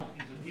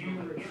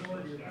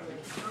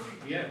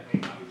Yeah. We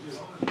put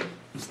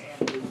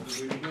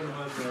them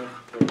on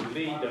the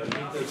lead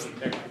does some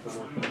technical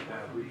work like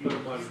that. We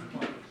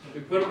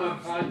put them on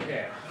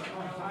podcast.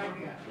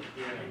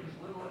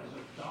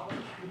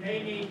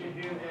 They need to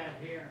do that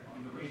here.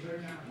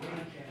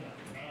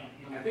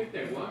 I think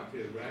they want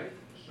to, right?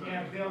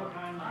 Yeah, Bill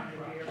Conlon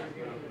would be able to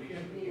do it.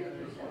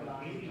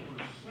 80%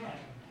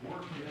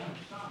 working on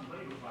some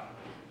labor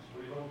violations.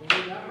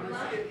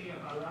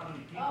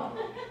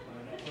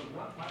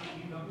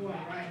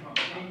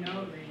 They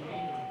know they need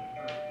it.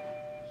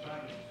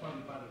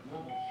 Funded by the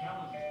Global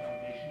Challenges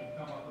Foundation have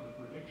come up with a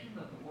prediction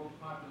that the world's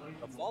population.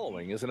 The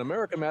following is an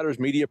America Matters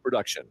media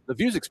production. The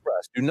views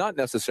expressed do not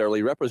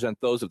necessarily represent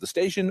those of the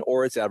station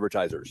or its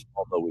advertisers,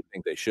 although we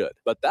think they should.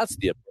 But that's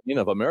the opinion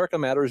of America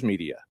Matters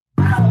Media.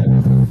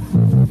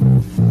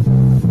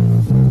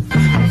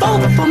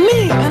 Vote for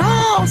me and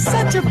I'll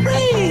set you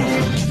free.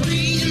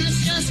 Freedom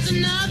is just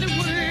another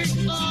word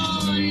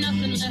for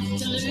nothing left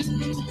to lose.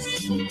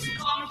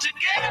 Come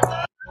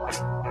together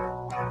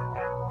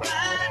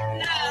right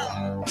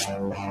now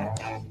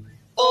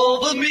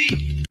over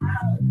me.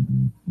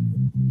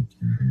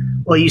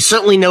 Well, you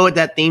certainly know what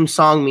that theme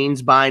song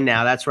means by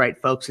now. That's right,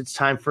 folks. It's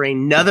time for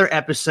another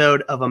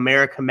episode of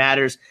America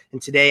Matters.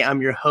 And today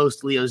I'm your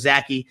host, Leo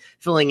Zaki,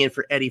 filling in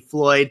for Eddie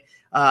Floyd.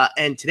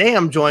 And today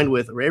I'm joined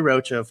with Ray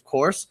Rocha, of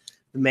course,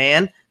 the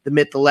man, the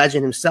myth, the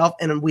legend himself.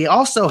 And we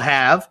also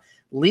have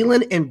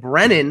Leland and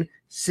Brennan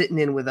sitting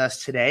in with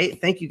us today.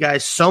 Thank you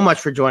guys so much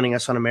for joining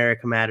us on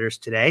America Matters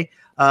today.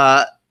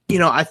 I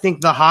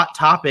think the hot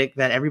topic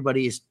that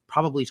everybody is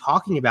probably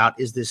talking about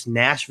is this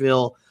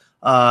Nashville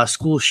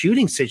school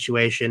shooting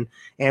situation.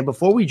 And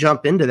before we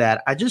jump into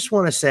that, I just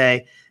want to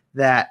say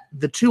that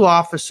the two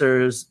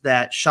officers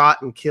that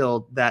shot and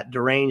killed that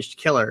deranged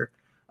killer,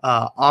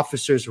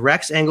 officers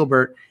Rex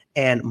Engelbert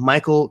and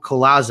Michael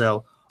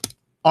Collazo,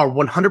 are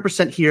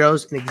 100%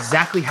 heroes and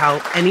exactly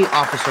how any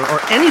officer or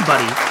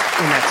anybody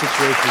in that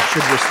situation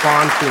should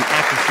respond to an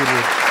active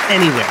shooter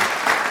anywhere.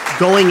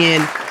 Going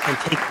in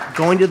and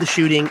going to the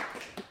shooting,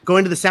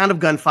 going to the sound of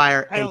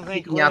gunfire and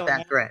taking out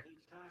that threat.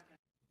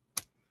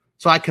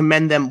 So I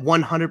commend them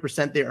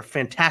 100%. They are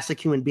fantastic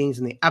human beings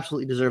and they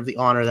absolutely deserve the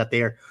honor that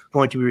they are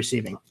going to be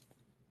receiving.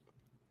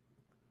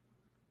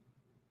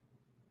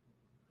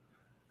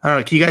 I don't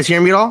know. Can you guys hear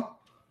me at all?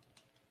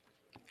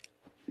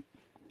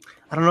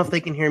 I don't know if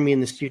they can hear me in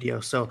the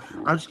studio, so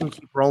I'm just going to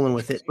keep rolling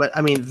with it. But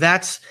I mean,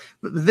 this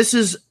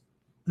is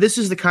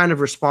the kind of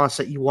response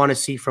that you want to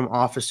see from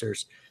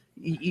officers.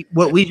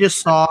 What we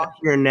just saw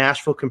here in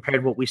Nashville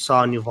compared to what we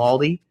saw in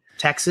Uvalde,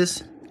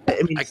 Texas.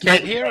 I mean, I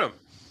can't hear them.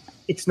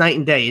 It's night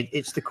and day.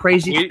 It's the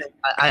craziest thing.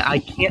 I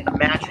can't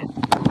imagine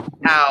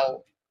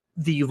how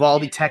the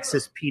Uvalde,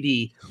 Texas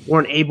PD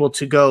weren't able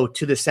to go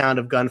to the sound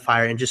of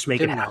gunfire and just make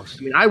it happen.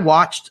 I mean, I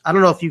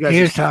don't know if you guys.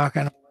 He's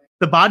talking.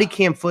 The body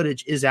cam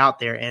footage is out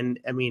there, and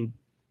I mean,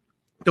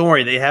 don't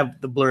worry, they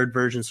have the blurred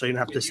version, so you don't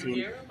have to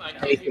see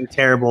anything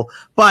terrible.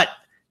 But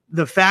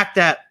the fact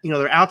that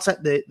they're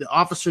outside, the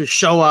officers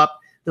show up,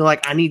 they're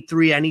like, I need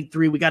three,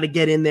 we got to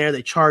get in there.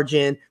 They charge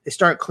in, they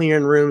start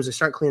clearing rooms,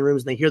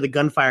 and they hear the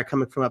gunfire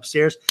coming from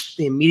upstairs.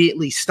 They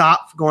immediately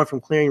stop going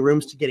from clearing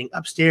rooms to getting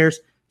upstairs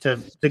to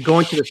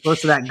going to the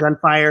source of that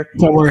gunfire.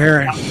 What we're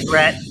hearing.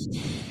 Threat.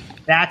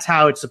 That's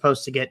how it's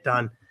supposed to get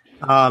done.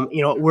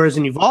 Whereas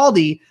in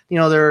Uvalde,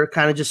 they're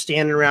kind of just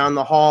standing around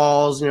the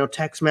halls,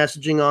 text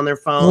messaging on their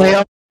phone,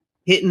 Leo.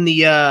 hitting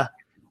the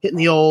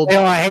old.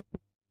 Leo,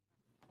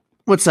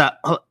 What's up,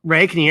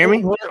 Ray? Can you hear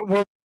me?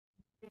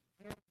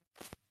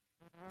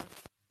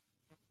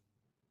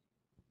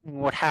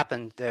 What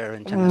happened there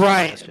in Tennessee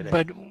yesterday?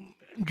 But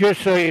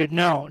just so you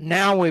know,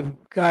 now we've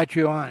got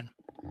you on.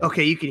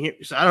 Okay, you can hear.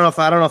 So I don't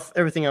know if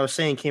everything I was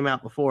saying came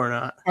out before or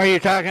not. Are you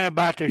talking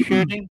about the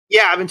shooting?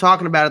 Yeah, I've been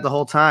talking about it the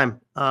whole time.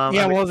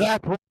 Well,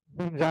 that's one of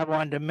the things I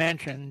wanted to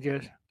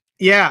mention.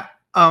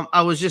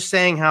 I was just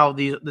saying how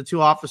the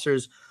two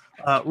officers,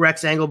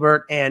 Rex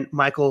Engelbert and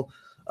Michael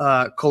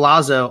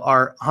Collazo,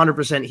 are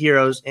 100%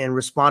 heroes and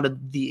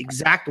responded the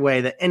exact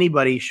way that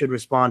anybody should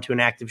respond to an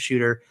active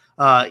shooter,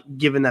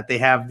 given that they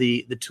have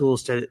the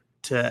tools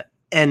to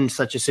end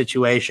such a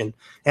situation.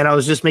 And I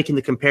was just making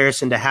the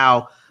comparison to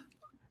how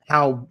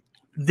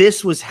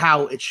this was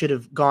how it should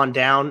have gone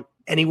down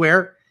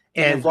anywhere.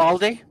 And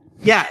Uvalde?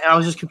 Yeah, and I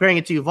was just comparing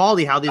it to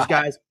Uvalde, how these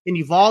guys in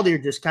Uvalde are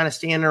just kind of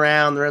standing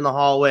around, they're in the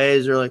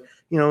hallways, they're like,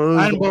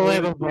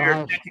 unbelievable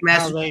how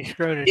they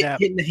screwed it up.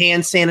 Hitting the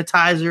hand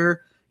sanitizer,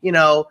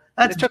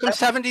 It took them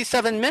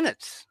 77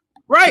 minutes.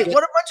 Right,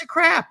 what a bunch of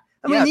crap.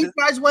 I mean, these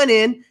guys went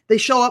in, they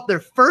show up, they're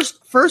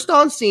first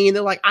on scene,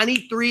 they're like, I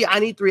need three. I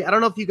don't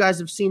know if you guys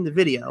have seen the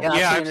video. Yeah,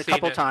 I've seen it a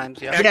couple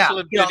times. Yeah.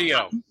 Excellent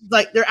video.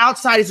 Like they're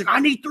outside, he's like, I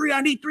need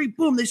three.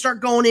 Boom, they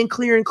start going in,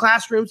 clearing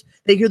classrooms.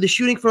 They hear the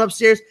shooting from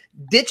upstairs,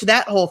 ditch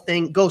that whole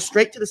thing, go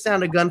straight to the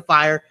sound of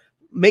gunfire,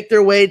 make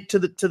their way to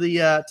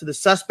the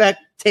suspect,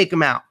 take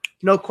him out.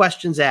 No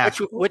questions asked.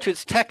 Which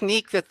is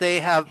technique that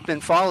they have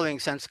been following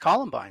since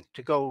Columbine,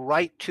 to go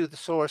right to the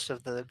source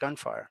of the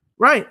gunfire.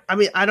 Right. I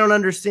mean, I don't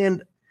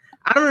understand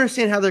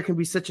how there can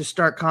be such a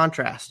stark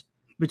contrast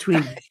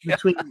between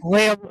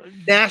Well,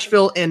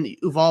 Nashville and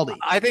Uvalde.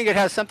 I think it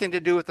has something to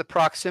do with the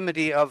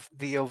proximity of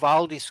the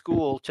Uvalde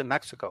school to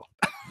Mexico.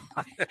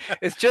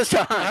 It's just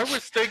a I hunch.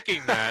 was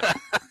thinking that.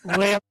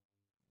 well,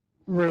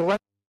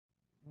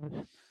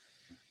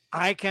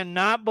 I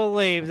cannot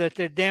believe that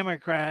the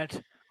Democrats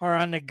are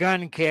on the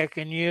gun kick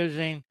and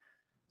using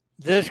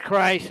this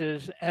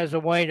crisis as a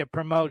way to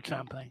promote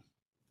something.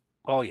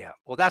 Oh yeah.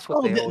 Well, that's what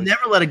Oh, they always.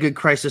 never let a good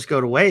crisis go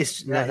to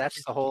waste. Yeah,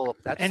 that's the whole.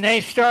 That's And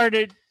they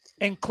started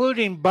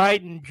including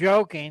Biden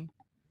joking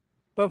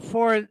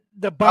before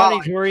the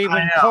bodies were even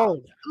know.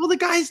 cold. Well, the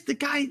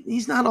guy,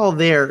 he's not all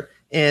there,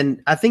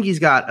 and I think he's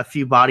got a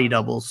few body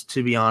doubles.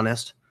 To be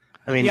honest,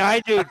 I mean, Yeah, I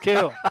do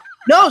too.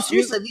 no,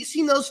 seriously, have you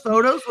seen those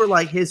photos where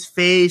like his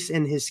face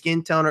and his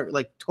skin tone are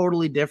like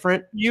totally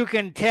different? You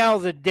can tell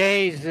the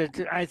days that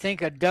I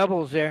think a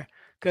double's there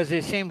because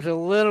he seems a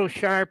little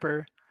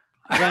sharper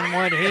than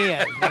what he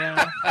is. You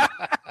know?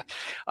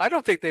 I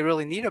don't think they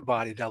really need a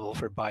body double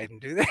for Biden,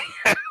 do they?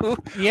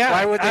 Yeah,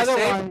 Why would they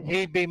say otherwise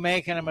he'd be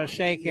making a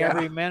mistake Yeah.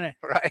 every minute.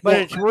 Right. But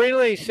it's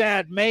really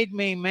sad. Made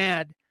me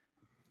mad.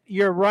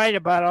 You're right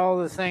about all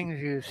the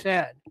things you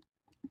said,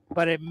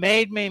 but it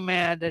made me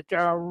mad that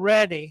they're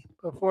already,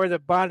 before the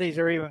bodies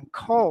are even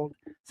cold,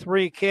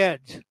 3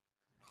 kids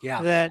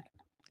Yeah. that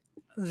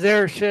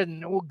they're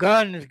sitting, well,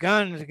 guns,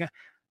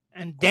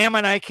 and damn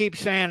it, I keep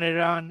saying it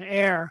on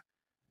air.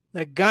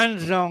 The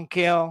guns don't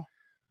kill,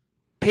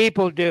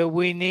 people do.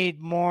 We need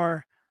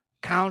more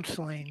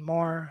counseling,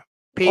 more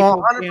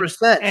people,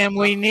 100%. and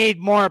we need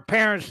more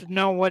parents to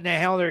know what the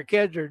hell their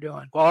kids are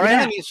doing. Well, our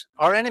Yeah.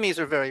 enemies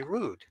are very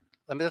rude.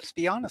 Let's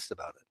be honest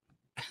about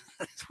it.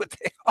 That's what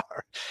they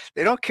are.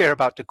 They don't care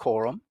about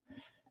decorum.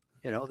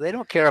 They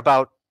don't care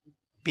about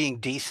being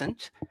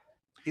decent.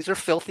 These are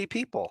filthy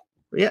people.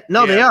 Yeah,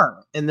 no, they Yeah.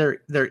 are, and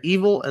they're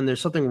evil, and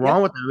there's something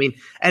wrong with them. I mean,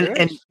 There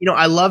and is.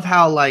 I love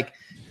how like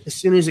as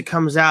soon as it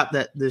comes out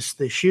that the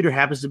shooter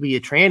happens to be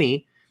a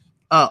tranny,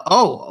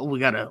 we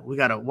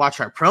gotta watch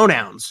our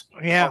pronouns.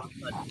 Yeah.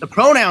 The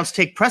pronouns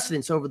take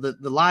precedence over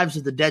the lives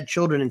of the dead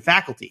children and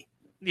faculty.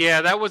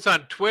 Yeah, that was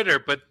on Twitter,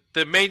 but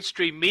the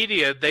mainstream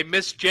media, they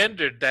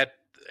misgendered that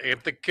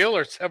the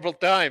killer several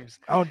times.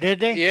 Oh, did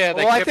they? Yeah,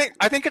 they Well, kept-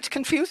 I think it's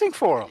confusing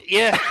for them.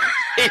 yeah.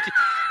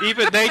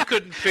 Even they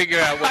couldn't figure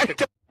out I what the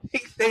don't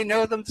think they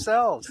know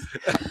themselves.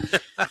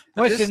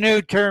 What's the This-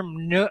 new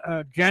term?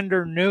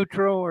 Gender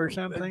neutral or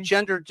something?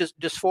 Gender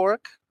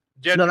dysphoric.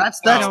 No, that's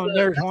No, the,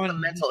 there's that's one the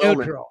mental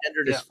illness, neutral.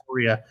 gender Yeah.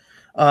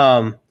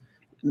 dysphoria,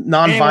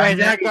 non-binary. Anyway,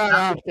 that got that's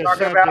off what the we're talking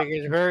subject. about.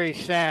 It's very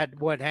sad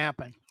what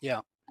happened.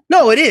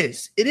 No, it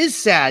is. It is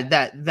sad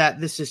that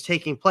this is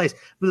taking place.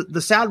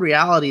 The sad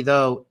reality,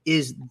 though,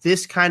 is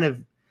these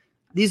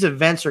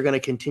events are going to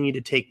continue to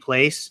take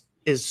place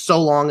as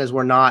so long as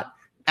we're not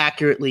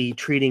accurately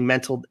treating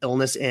mental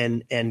illness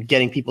and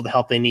getting people the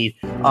help they need.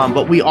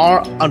 But we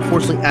are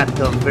unfortunately at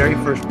the very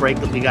first break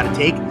that we got to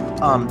take.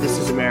 This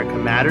is America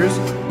Matters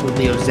with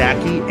Leo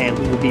Zaki, and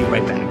we will be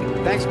right back.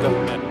 Thanks,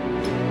 government.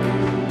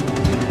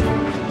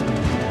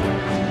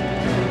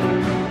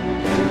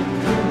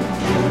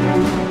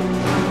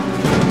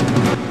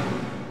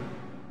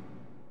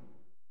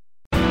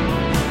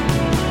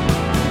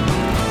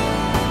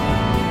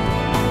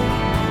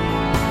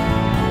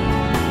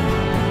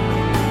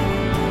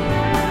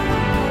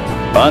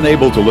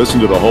 Unable to listen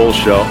to the whole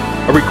show?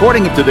 A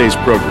recording of today's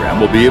program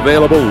will be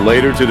available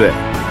later today.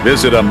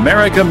 Visit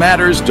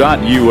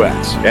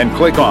americamatters.us and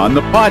click on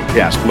the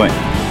podcast link.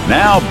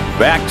 Now,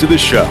 back to the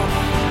show.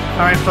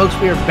 All right, folks,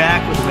 we are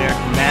back with America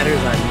Matters.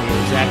 I'm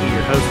Leo Zaki,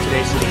 your host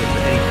today, sitting in for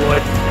Eddie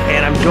Floyd,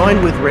 and I'm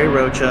joined with Ray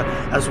Rocha,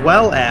 as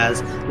well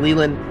as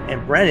Leland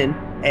and Brennan.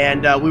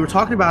 And we were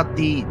talking about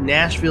the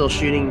Nashville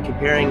shooting,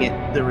 comparing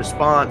the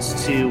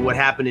response to what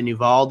happened in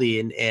Uvalde,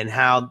 and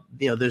how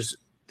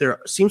there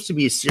seems to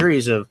be a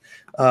series of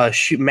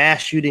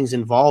mass shootings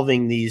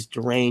involving these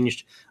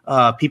deranged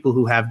people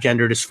who have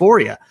gender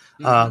dysphoria.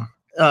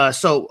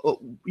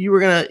 So you were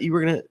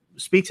gonna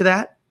speak to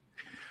that?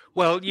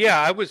 Well,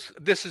 yeah,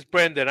 this is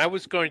Brendan. I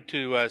was going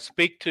to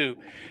speak to,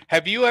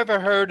 have you ever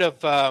heard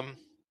of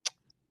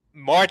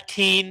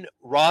Martine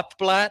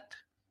Rothblatt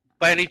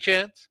by any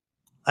chance?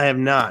 I have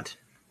not.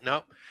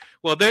 No.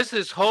 Well, there's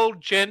this whole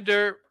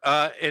gender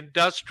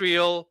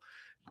industrial,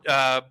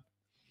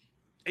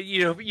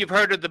 you've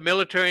heard of the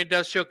military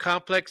industrial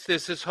complex.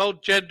 There's this whole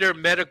gender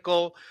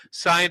medical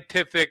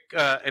scientific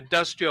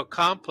industrial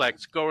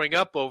complex growing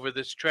up over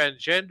this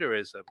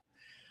transgenderism.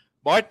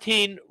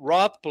 Martine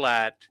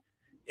Rothblatt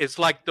is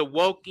like the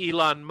woke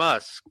Elon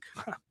Musk.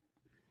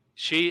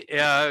 She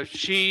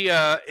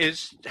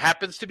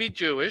happens to be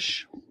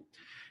Jewish.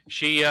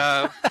 She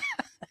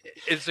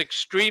is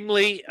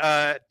extremely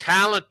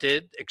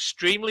talented,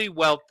 extremely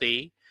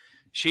wealthy.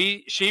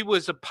 She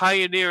was a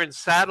pioneer in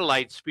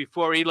satellites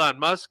before Elon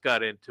Musk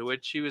got into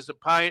it. She's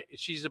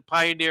a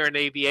pioneer in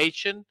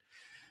aviation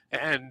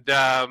and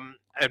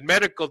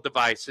medical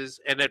devices.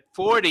 And at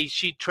 40,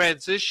 she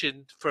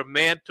transitioned from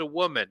man to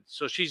woman.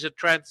 So she's a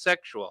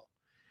transsexual.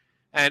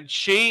 And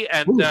she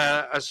and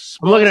a I'm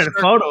small looking at a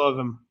circle- photo of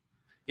him.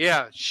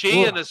 Yeah,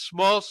 she and a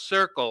small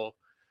circle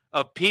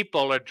of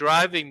people are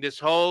driving this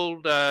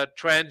whole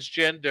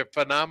transgender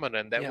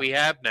phenomenon that Yeah. we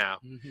have now.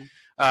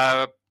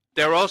 Mhm.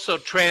 They're also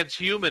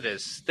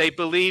transhumanists. They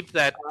believe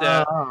that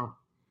Oh.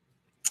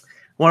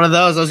 One of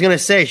those. I was going to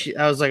say,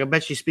 I was like, I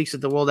bet she speaks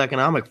at the World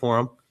Economic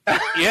Forum.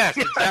 yes,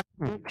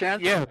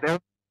 exactly. Yeah, they're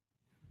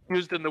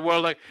used in the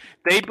world. Like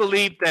they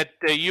believe that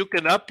you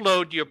can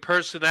upload your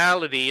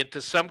personality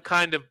into some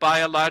kind of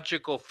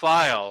biological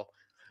file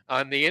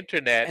on the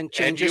internet, And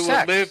change you your will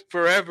sex. live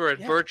forever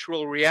in Yeah.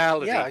 virtual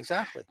reality. Yeah,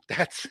 exactly.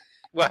 That's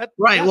what.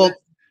 Right. Yeah, Well,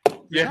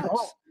 Yeah,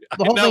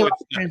 the whole I know thing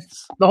it's about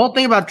nuts. the whole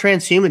thing about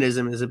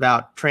transhumanism is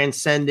about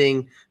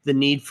transcending the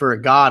need for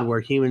a god, where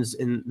humans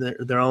in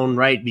their own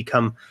right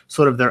become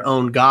sort of their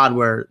own god,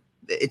 where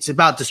it's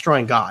about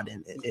destroying God.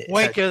 And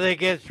Wait till they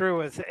get through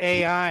with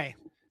AI.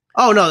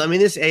 oh no, I mean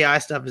this AI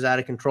stuff is out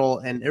of control,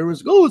 and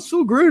everyone's like, oh, it's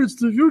so great, it's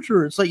the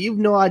future. It's like you have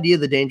no idea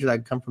the danger that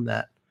could come from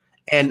that.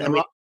 And I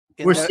mean,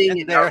 we're seeing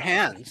in it their now.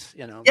 hands.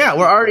 You know. Yeah,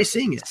 we're already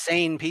seeing it.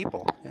 Sane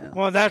people. Yeah.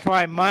 Well, that's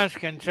why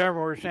Musk and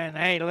several were saying,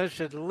 hey, let's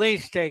at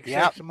least take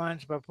Yep. 6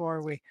 months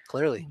before we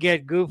Clearly.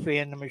 get goofy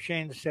and the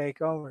machines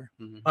take over.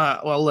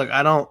 Well, look,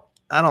 I don't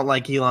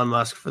like Elon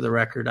Musk, for the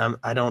record.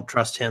 I don't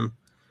trust him.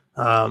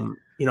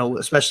 You know,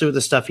 especially with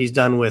the stuff he's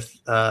done with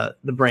the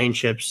brain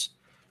chips.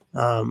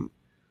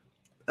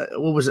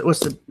 What was it? What's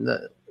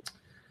the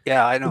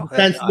Yeah, I know.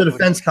 the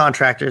defense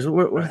contractors?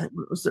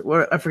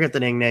 I forget the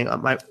name.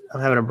 I'm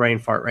having a brain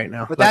fart right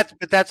now. But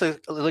that's a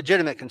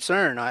legitimate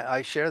concern.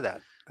 I share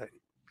that.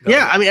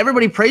 Yeah, I mean,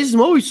 everybody praises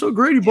him. Oh, he's so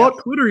great. He bought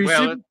Twitter. He's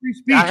Well, saving free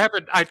speech.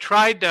 I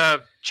tried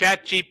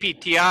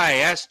ChatGPT. I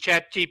asked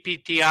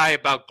ChatGPT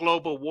about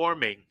global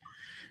warming,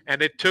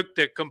 and it took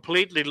the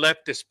completely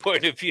leftist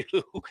point of view.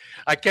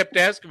 I kept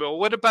asking, well,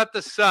 what about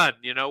the sun?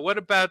 You know, what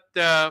about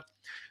the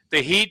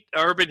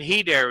urban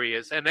heat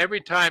areas? And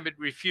every time it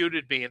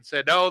refuted me and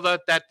said, oh,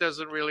 that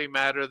doesn't really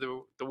matter.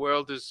 The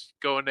world is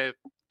going to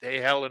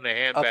hell in a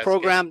handbasket. A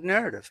programmed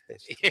narrative,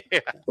 basically. Yeah.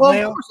 Well,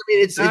 Well, of course. I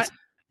mean, it's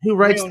who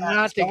writes Well, that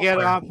not to get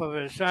software? off of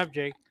a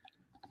subject,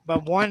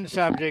 but one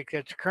subject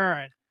that's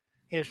current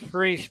is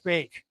free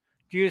speech.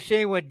 Do you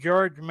see what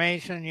George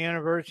Mason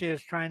University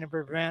is trying to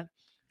prevent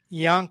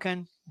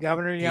Youngkin,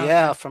 Governor Youngkin,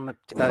 Yeah,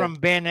 from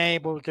being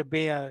able to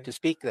be a to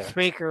speak there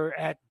speaker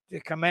at the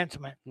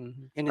commencement?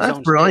 in his That's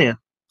own brilliant.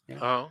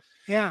 Oh,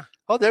 Yeah.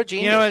 Oh, they're You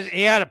genius. know,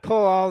 he had to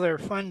pull all their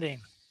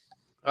funding.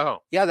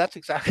 oh. Yeah, that's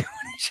exactly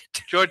what he should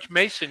do. George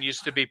Mason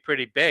used to be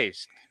pretty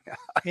based.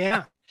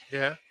 Yeah.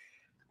 Yeah.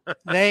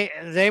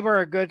 They were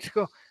a good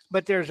school,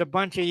 but there's a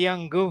bunch of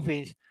young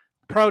goofies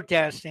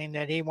protesting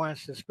that he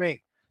wants to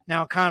speak.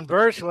 Now,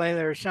 conversely,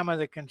 there are some of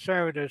the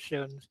conservative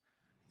students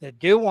that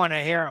do want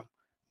to hear him.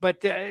 But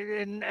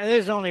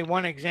there's only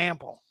one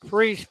example.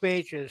 Free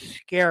speech is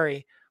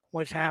scary.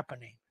 What's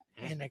happening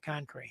in the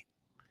country?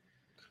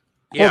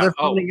 Well, Yeah. they're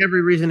Oh, finding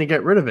every reason to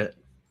get rid of it.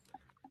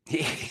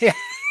 Yeah,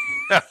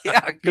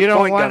 yeah. Good You don't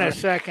point, want Governor. a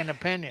second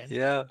opinion.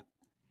 Yeah.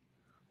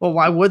 Well,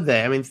 why would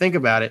they? I mean, think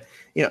about it.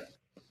 You know,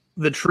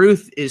 the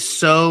truth is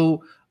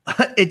so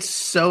it's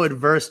so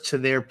adverse to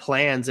their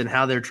plans and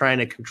how they're trying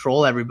to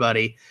control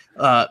everybody.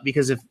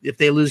 Because if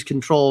they lose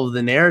control of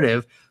the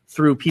narrative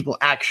through people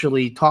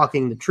actually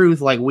talking the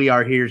truth, like we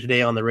are here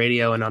today on the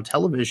radio and on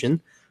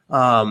television,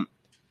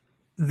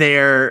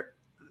 they're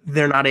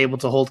not able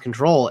to hold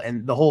control.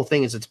 And the whole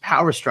thing is it's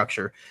power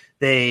structure.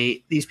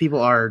 These people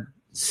are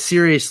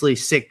seriously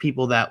sick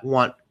people that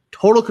want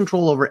total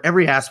control over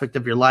every aspect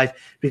of your life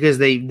because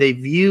they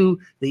view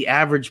the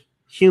average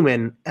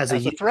human as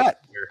As a a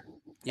threat.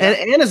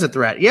 and as a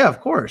threat. Yeah, of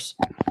course.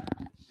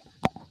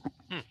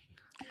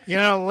 You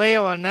know,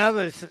 Leo,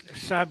 another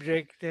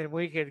subject that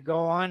we could go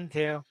on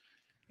to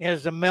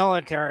is the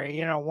military,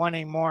 you know,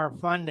 wanting more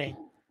funding.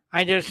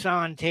 I just saw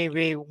on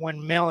TV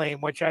when Milley,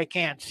 which I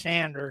can't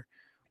stand, or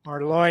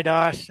Lloyd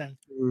Austin,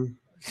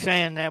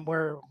 saying that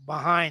we're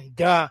behind.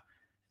 Duh.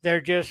 They're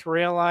just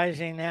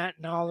realizing that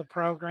in all the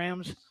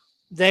programs.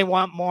 They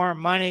want more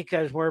money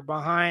because we're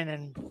behind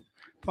and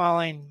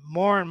falling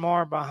more and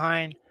more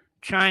behind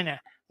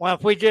China. Well,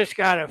 if we just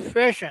got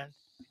efficient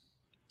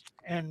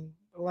and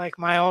like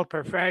my old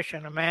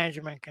profession of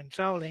management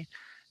consulting,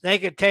 they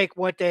could take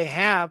what they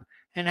have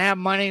and have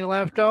money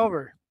left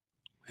over.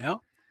 Yeah.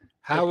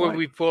 how Good are point.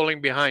 we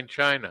falling behind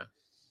China?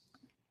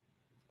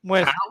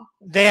 With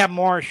they have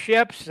more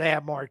ships, they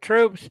have more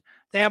troops,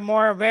 they have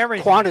more of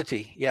everything.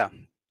 Quantity. Yeah.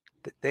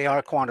 They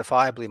are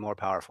quantifiably more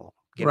powerful.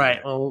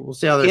 Right. Well, we'll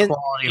see how their In-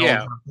 quality yeah.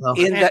 holds up,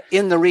 though.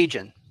 In the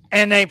region.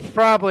 And they've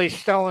probably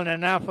stolen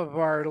enough of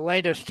our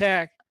latest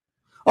tech.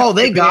 Oh,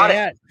 they to be got it.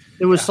 ahead.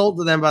 It was sold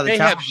to them by the They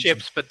have Taliban.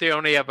 ships, but they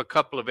only have a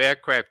couple of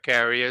aircraft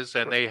carriers,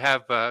 and they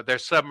have their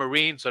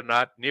submarines are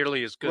not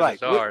nearly as good Right.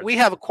 as ours. We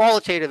have a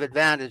qualitative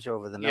advantage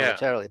over them Yeah.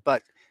 militarily,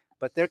 but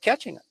they're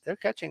catching up. They're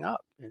catching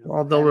up. You know?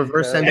 Well, they'll And,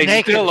 reverse they engineer.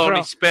 they can still only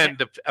throw-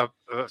 spend a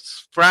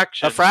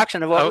fraction, a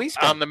fraction of what of- we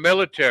spend. on the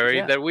military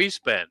Yeah. that we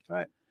spend.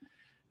 Right.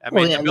 I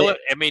Well,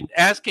 mean,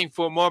 yeah, asking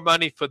for more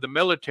money for the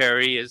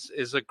military is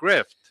a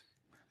grift.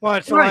 Well,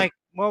 it's Right. like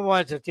what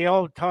was it? The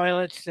old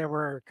toilets, there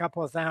were a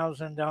couple of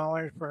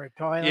 $1,000 for a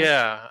toilet.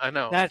 Yeah, I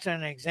know. That's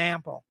an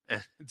example.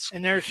 It's-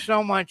 And there's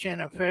so much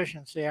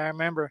inefficiency. I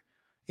remember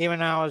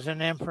even I was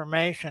an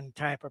information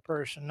type of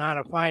person, not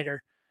a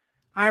fighter.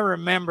 I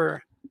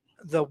remember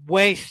the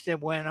waste that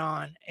went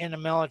on in the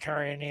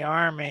military and the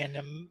army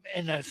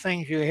and the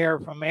things you hear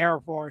from Air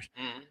Force,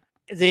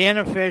 Mhm. the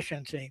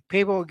inefficiency.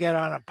 People would get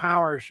on a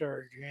power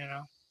surge,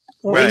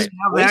 Well, Right. they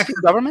have Waste access,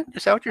 of government?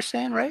 Is that what you're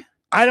saying, Ray?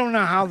 I don't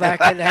know how that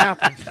could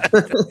happen.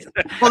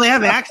 well, they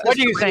have access. What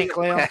do you to think,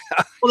 Leo?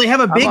 Well, they have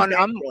a big. I'm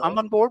bankroll.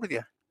 on board with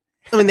you.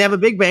 I mean, they have a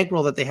big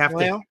bankroll that they have to.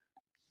 Well,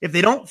 If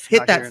they don't hit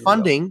Not here that in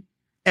funding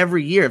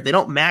every year, if they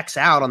don't max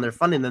out on their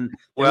funding, then they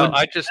Well, wouldn't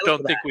I be just entitled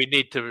don't to think we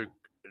need to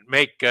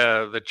make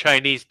the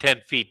Chinese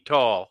 10 feet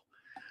tall,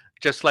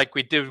 just like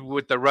we did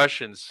with the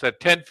Russians,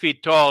 10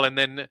 feet tall, and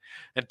then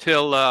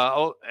until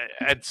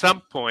at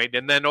some point,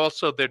 and then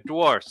also they're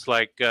dwarfs.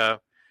 Like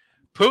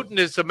Putin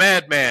is a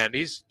madman.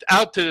 He's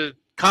out to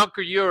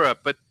conquer Europe,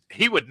 but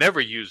he would never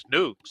use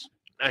nukes.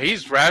 Now,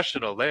 he's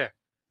rational there.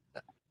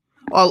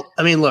 Well,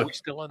 I mean, Are look, we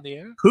still on the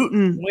air?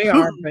 Putin. we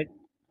are, but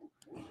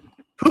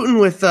Putin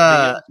with.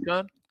 Leon's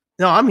gone?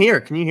 No, I'm here.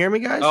 Can you hear me,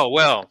 guys? Oh,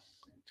 well.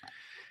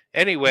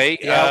 Anyway,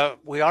 Yeah,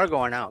 we are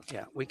going out.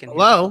 Yeah, we can.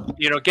 hello.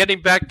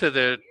 getting back to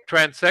the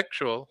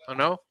transsexual,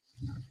 no?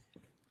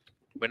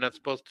 We're not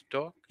supposed to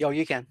talk? Yo,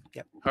 you can.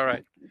 Yep. All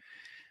right.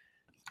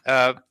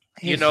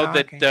 You he's know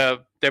talking.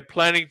 that they're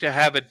planning to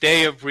have a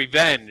day of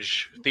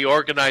revenge, the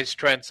organized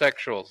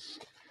transsexuals.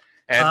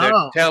 And Oh,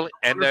 they're telling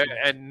and they're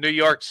wonderful. in New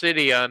York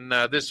City on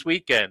this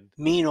weekend.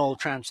 Mean old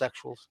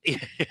transsexuals.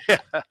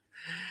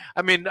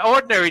 I mean,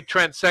 ordinary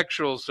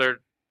transsexuals are,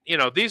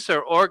 these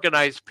are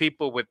organized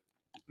people with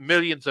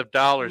millions of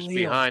dollars Leo.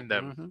 behind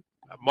them,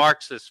 Mhm.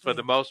 Marxists for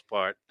the most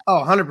part,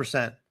 Oh,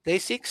 100%. They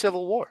seek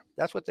civil war.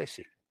 That's what they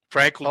seek.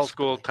 Franklin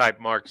School type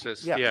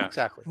Marxists. Yeah, Yeah,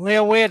 exactly.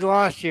 Leo, we had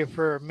lost you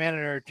for a minute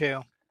or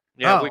two.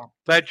 yeah. We Oh.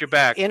 glad you're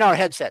back. In our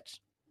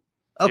headsets.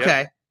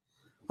 Okay.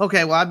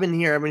 Okay. Well, I've been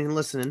here. I've been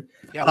listening.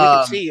 Yeah, we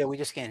can see you. We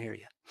just can't hear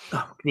you.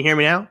 Oh, can you hear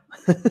me now?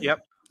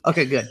 Yep.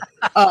 Okay, good.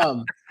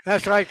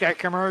 That's like that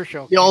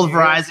commercial. The old Can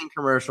you hear it? Verizon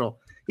commercial.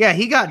 Yeah,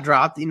 he got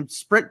dropped.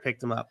 Sprint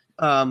picked him up.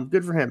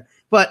 Good for him.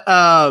 But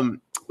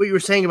what you were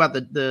saying about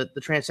the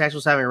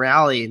transsexuals having a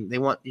rally, and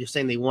you're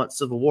saying they want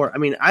civil war. I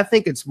mean, I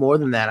think it's more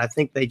than that. I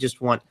think they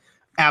just want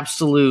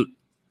absolute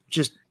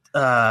just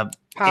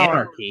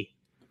anarchy.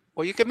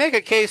 Well, you could make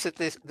a case that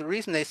the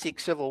reason they seek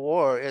civil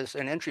war is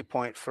an entry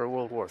point for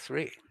World War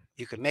III.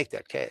 You could make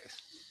that case.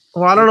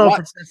 Well, I don't know What-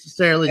 if it's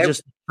necessarily Ev-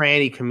 just the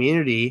tranny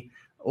community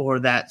or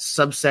that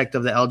subsect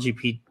of the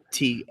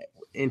LGBT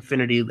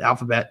infinity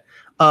alphabet.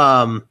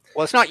 Well,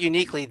 it's not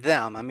uniquely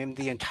them. I mean,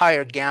 the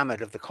entire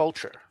gamut of the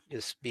culture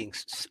is being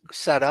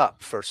set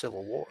up for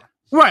civil war.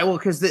 Right. Well,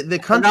 because the They're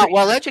country. not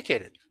well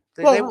educated.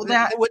 They, Well, they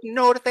that- wouldn't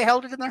know it if they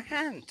held it in their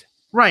hand.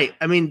 Right.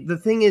 I mean, the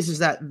thing is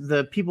that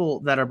the people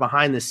that are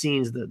behind the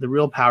scenes, the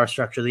real power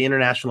structure, the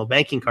international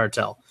banking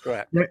cartel,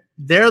 Correct.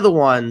 they're the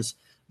ones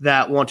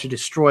that want to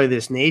destroy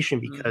this nation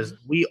because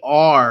we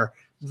are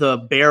the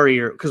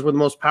barrier, because we're the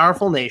most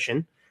powerful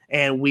nation,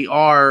 and we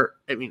are,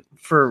 I mean,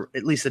 for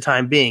at least the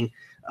time being,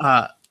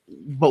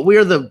 but we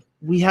have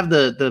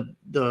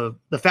the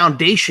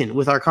foundation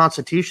with our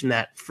Constitution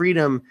that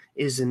freedom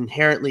is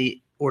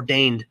inherently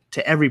ordained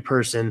to every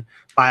person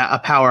by a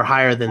power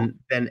higher than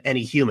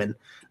any human.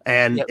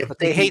 And Yeah, if but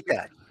they hate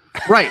that.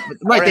 right,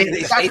 right. Our They,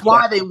 enemies that's hate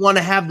why that. they want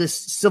to have this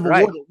civil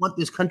Right. war. They want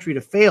this country to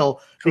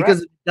fail because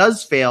if it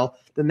does fail,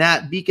 then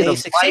that beacon They of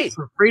succeed. light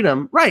for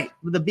freedom, right?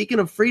 The beacon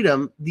of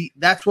freedom.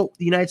 That's what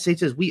the United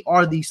States is. We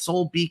are the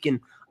sole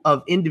beacon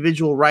of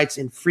individual rights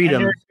and And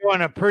freedom. they're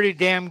doing a pretty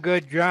damn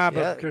good job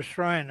Yeah, of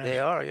destroying us. They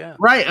are, yeah.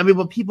 Right. I mean,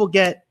 what people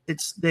get,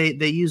 they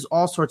use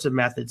all sorts of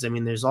methods. I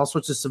mean, there's all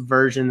sorts of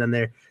subversion, and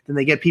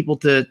they get people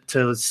to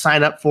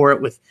sign up for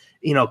it with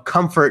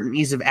comfort and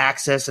ease of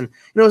access. And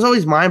it was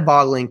always mind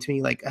boggling to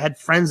me. Like, I had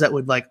friends that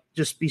would like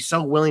just be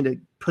so willing to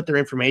put their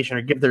information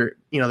or give their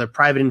their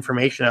private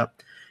information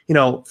up,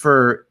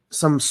 for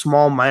some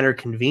small minor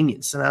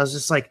convenience. And I was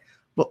just like,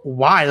 but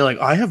why? They're like,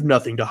 I have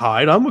nothing to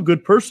hide. I'm a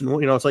good person.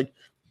 It's like,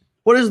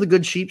 what does the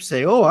good sheep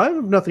say? Oh, I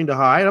have nothing to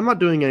hide. I'm not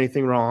doing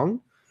anything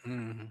wrong.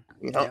 Mhm.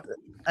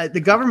 The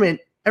government,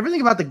 everything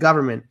about the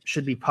government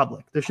should be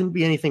public. There shouldn't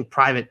be anything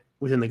private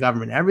within the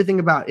government. Everything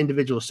about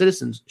individual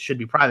citizens should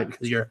be private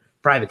because you're a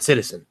private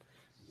citizen.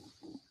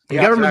 The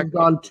Yeah, government has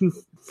gone too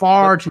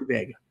far too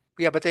big.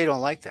 Yeah, but they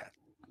don't like that.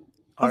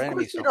 Our Of course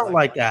enemies they don't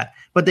like that,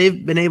 but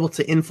they've been able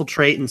to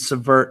infiltrate and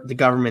subvert the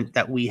government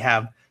that we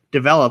have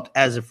developed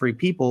as a free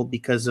people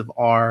because of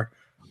our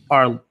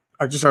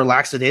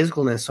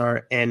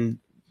lackadaisicalness, and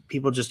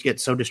people just get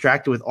so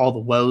distracted with all the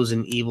woes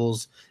and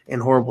evils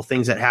and horrible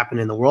things that happen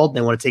in the world.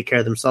 They want to take care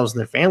of themselves and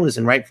their families,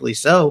 and rightfully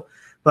so.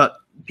 But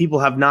people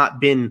have not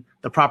been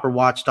the proper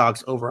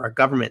watchdogs over our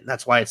government. And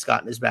that's why it's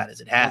gotten as bad as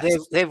it has.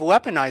 They've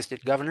weaponized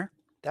it, Governor.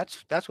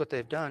 That's what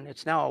they've done.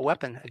 It's now a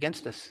weapon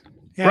against us.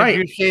 Yeah, Right.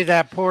 you see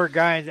that poor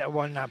guy,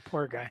 not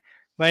poor guy,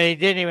 but he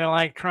didn't even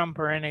like Trump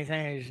or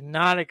anything. He's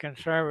not a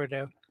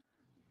conservative.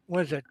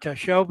 was it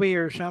Tashobi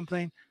or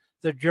something?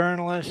 The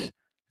journalist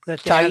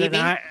that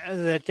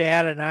they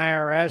had an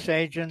IRS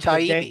agent.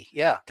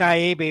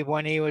 Taibbi,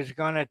 when he was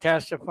going to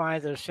testify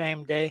the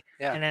same day,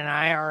 and an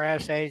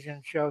IRS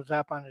agent shows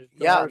up on his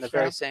doorstep. Yeah, on the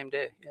very same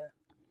day. Yeah,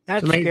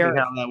 that's amazing scary.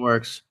 how that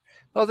works.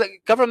 Well, the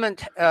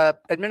government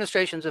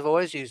administrations have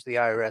always used the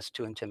IRS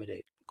to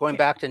intimidate. Going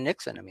back to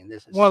Nixon, I mean,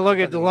 this is. Well, look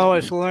at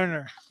Lois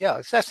Lerner. Yeah,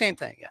 it's that same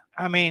thing. Yeah.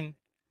 I mean,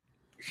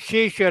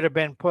 she should have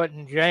been put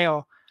in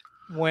jail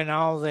when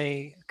all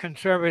the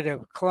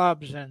conservative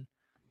clubs and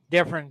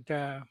different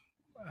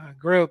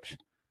groups,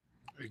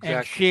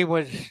 and she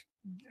was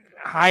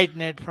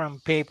hiding it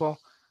from people.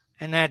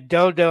 And that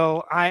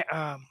Dodo,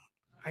 I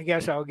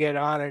guess I'll get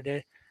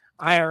audited,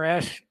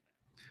 IRS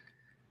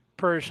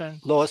person,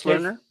 Lois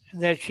Lerner,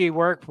 that she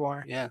worked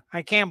for. Yeah,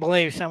 I can't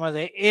believe some of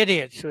the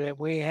idiots that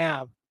we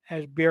have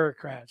as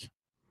bureaucrats.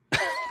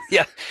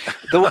 Yeah,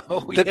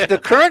 the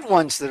current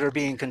ones that are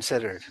being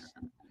considered.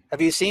 Have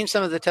you seen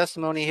some of the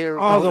testimony here?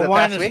 Oh, the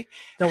ones that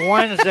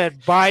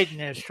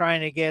Biden is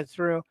trying to get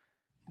through.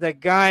 The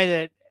guy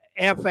that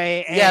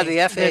FAA,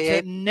 the FAA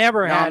that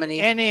never nominee,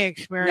 had any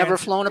experience, never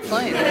flown a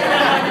plane,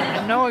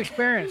 no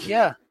experience.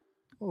 Yeah,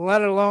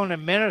 let alone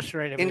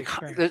administrative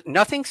experience.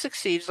 Nothing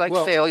succeeds like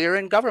failure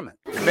in government.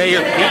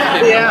 Mayor Pete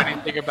didn't know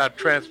anything about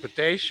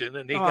transportation,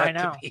 and he got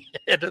to be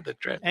head of the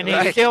transportation.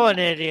 And he's still an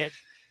idiot.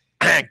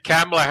 And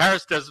Kamala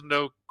Harris doesn't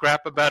know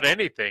crap about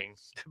anything,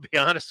 to be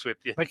honest with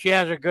you. But she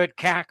has a good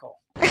cackle.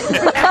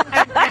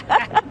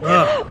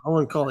 I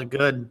wouldn't call it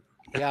good.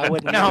 Yeah, I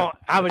wouldn't. No,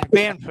 I was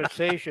being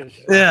facetious.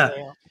 Yeah.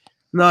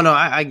 No,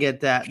 I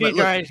get that. She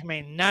drives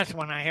me nuts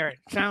when I hear it.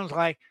 Sounds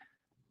like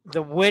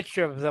the witch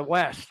of the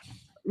West.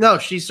 No,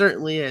 she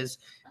certainly is.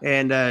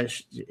 And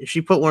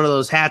she put one of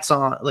those hats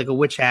on, like a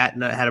witch hat,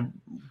 and had a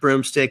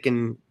broomstick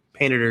and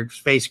painted her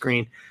face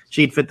green.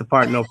 She'd fit the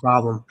part, no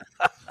problem.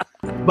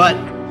 But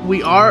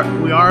we are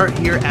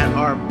here at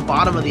our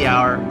bottom of the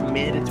hour,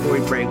 mandatory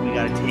break. We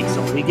got to take.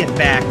 So when we get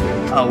back,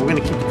 we're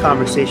going to keep the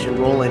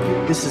conversation rolling.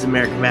 This is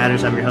America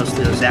Matters. I'm your host,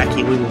 Leo Zaki,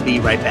 and we will be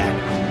right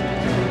back.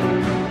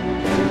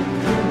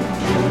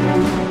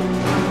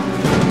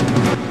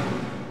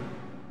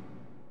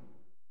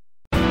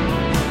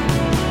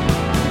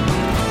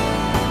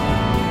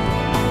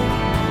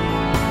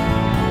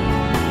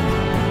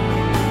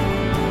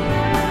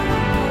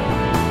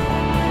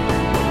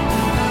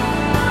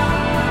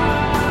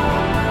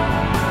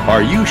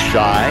 Are you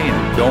shy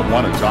and don't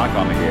want to talk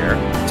on the air?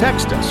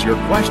 Text us your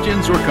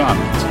questions or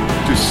comments to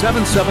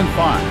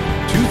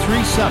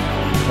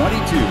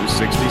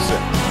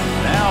 775-237-2266.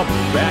 Now,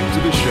 back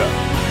to the show.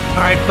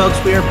 All right,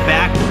 folks, we are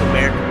back with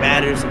America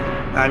Matters.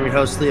 I'm your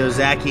host, Leo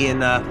Zaki,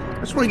 and I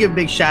just want to give a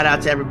big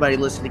shout-out to everybody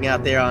listening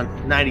out there on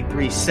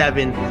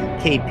 93.7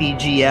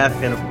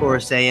 KPGF and, of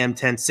course, AM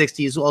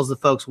 1060, as well as the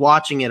folks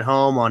watching at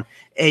home on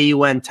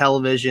AUN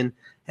television.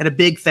 And a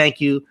big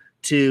thank you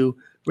to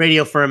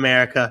Radio for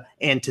America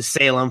and to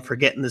Salem for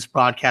getting this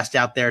broadcast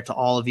out there to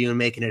all of you and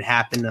making it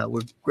happen.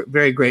 We're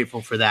very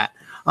grateful for that.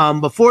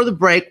 Before the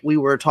break, we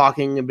were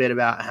talking a bit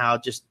about how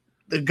just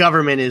the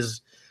government is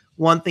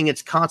one thing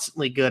it's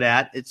constantly good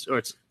at. It's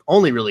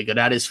only really good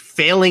at is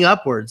failing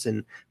upwards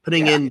and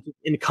putting in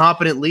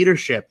incompetent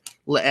leadership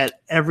at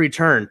every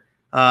turn.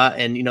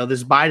 And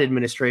this Biden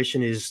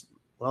administration is,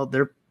 well,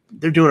 they're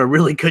doing a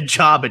really good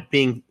job at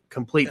being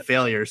complete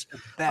failures.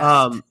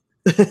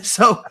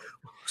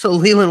 So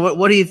Leland,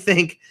 what do you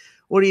think?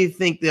 What do you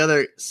think the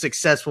other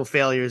successful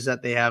failures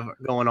that they have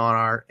going on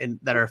are and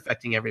that are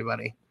affecting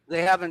everybody?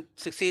 They haven't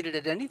succeeded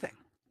at anything,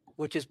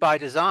 which is by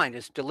design.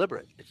 It's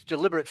deliberate. It's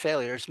deliberate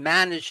failure. It's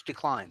managed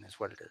decline. Is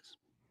what it is.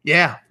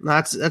 Yeah,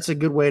 that's a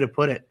good way to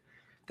put it.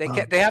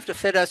 They have to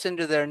fit us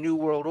into their new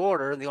world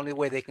order, and the only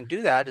way they can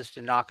do that is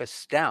to knock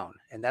us down,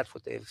 and that's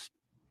what they've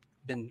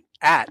been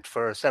at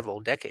for several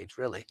decades,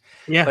 really.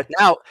 Yeah.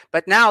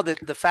 But now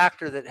the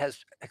factor that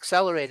has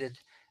accelerated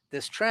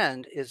this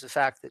trend is the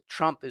fact that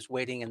Trump is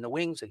waiting in the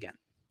wings again.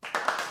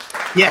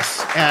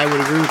 Yes, I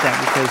would agree with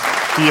that because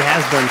he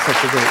has done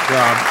such a great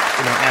job,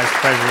 as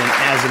president,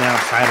 as an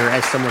outsider,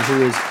 as someone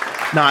who is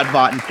not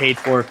bought and paid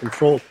for or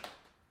controlled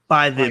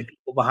by the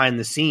people behind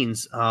the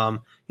scenes. But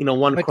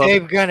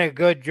they've done a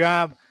good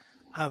job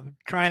of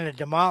trying to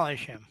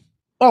demolish him.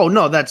 Oh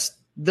no,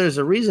 there's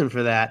a reason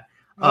for that.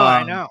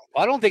 I know.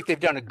 I don't think they've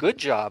done a good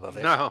job of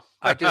it. No,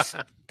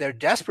 they're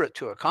desperate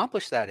to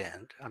accomplish that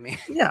end. I mean,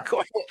 yeah,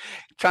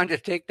 trying to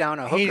take down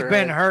a hooker. He's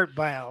been hurt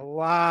by a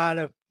lot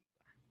of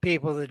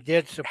people that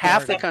did support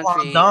half the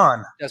country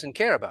doesn't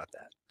care about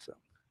that. So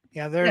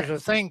yeah, there's a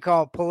thing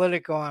called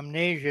political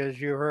amnesia, as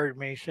you heard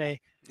me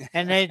say,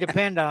 and they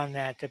depend on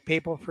that. That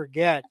people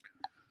forget.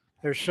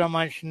 There's so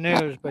much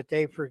news, but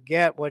they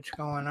forget what's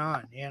going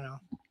on.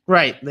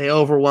 Right. They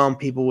overwhelm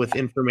people with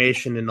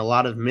information and a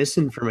lot of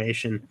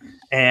misinformation.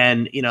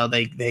 And,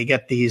 they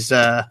get these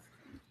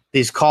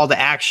call to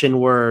action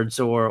words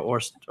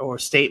or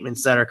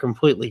statements that are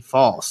completely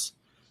false,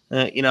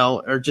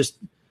 or just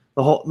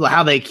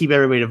how they keep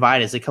everybody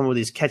divided is they come up with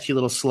these catchy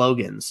little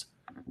slogans,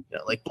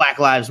 like Black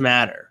Lives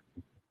Matter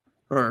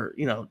or,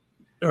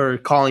 or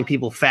calling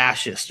people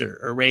fascist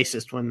or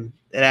racist when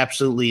it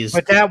absolutely is.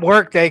 But that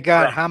work they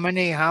got, how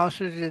many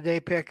houses did they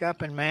pick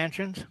up in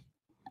mansions?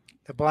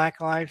 The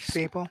Black Lives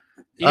people?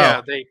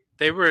 Yeah,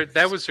 they were.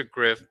 That was a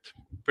grift,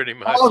 pretty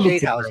much. All of State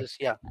it's a houses,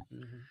 yeah.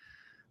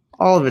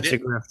 All of it's a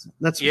grift.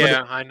 That's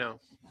Yeah, I know.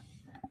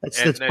 that's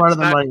And part of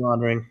the it's not- money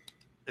laundering.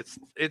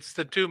 It's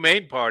the two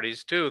main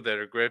parties too that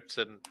are grifts,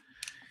 and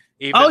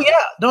even Oh yeah,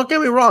 don't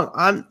get me wrong.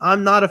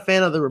 I'm not a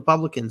fan of the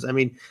Republicans. I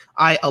mean,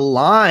 I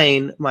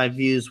align my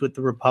views with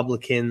the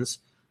Republicans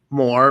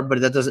more, but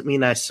that doesn't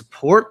mean I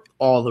support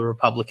all the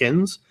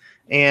Republicans.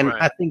 And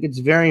Right. I think it's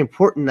very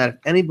important that if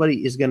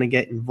anybody is going to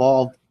get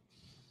involved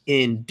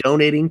in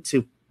donating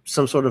to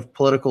some sort of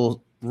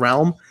political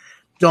realm,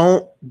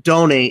 don't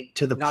donate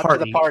to the Not party.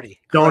 to the party.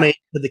 Donate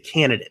Correct. to the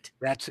candidate.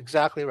 That's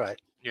exactly right.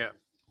 yeah.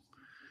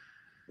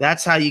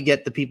 That's how you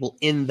get the people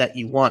in that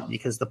you want,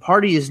 because the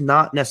party is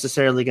not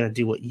necessarily going to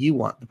do what you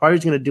want. The party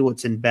is going to do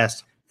what's in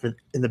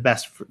the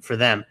best for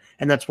them,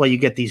 and that's why you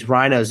get these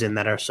rhinos in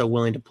that are so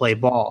willing to play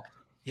ball.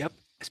 Yep.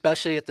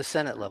 Especially at the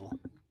Senate level.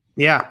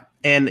 Yeah,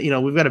 and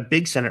we've got a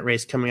big Senate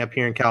race coming up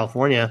here in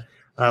California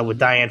with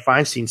Dianne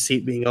Feinstein's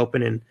seat being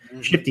open and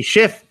Shifty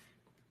Schiff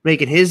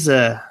making his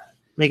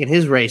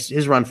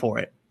run for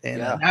it, and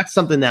that's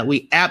something that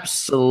we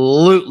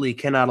absolutely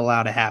cannot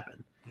allow to happen.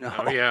 No.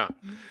 Oh yeah.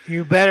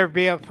 You better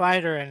be a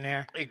fighter in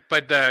there.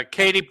 But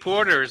Katie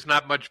Porter is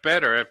not much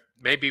better,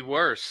 maybe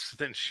worse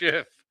than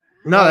Schiff.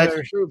 No, Well, that's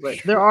there's- true. But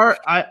there are,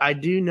 I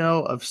do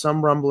know of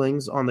some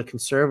rumblings on the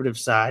conservative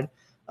side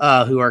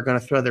who are going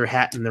to throw their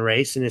hat in the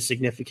race in a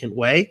significant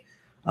way.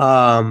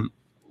 Some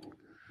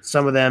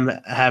of them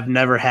have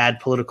never had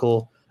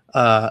political,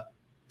 have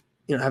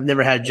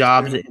never had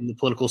jobs in the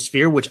political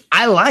sphere, which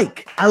I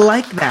like. I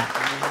like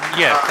that.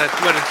 Yes,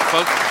 that's what it's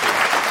supposed to be.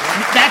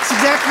 That's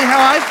exactly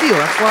how I feel.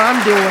 That's why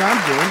I'm doing what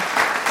I'm doing.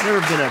 I've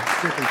never been a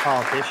freaking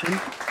politician.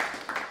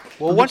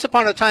 Well, once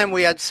upon a time,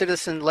 we had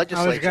citizen I was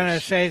legislatures. going to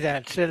say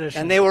that,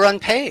 citizen. And they were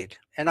unpaid.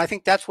 And I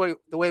think that's the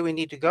way we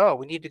need to go.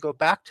 We need to go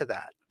back to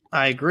that.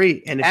 I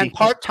agree. And if you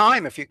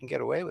part-time if you can get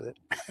away with it.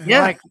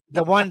 Yeah. Like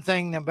the one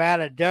thing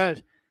Nevada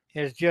does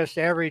is just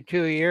every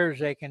 2 years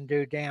they can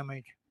do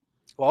damage.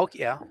 Well,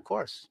 yeah, of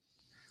course.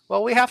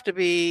 Well, we have to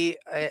be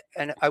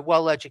a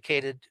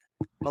well-educated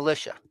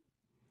militia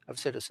of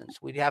citizens.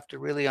 We have to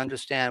really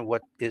understand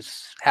what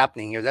is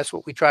happening here. That's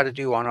what we try to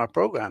do on our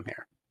program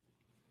here.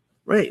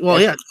 Right. Well,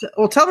 yeah.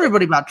 Well, tell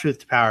everybody about Truth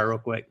to Power real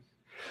quick.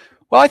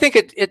 Well, I think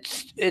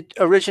it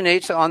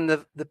originates on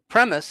the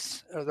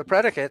premise or the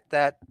predicate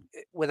that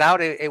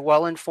without a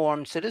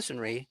well-informed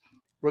citizenry,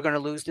 we're going to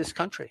lose this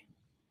country.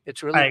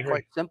 It's I really agree.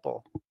 quite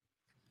simple.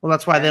 Well,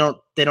 that's why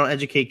they don't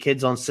educate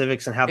kids on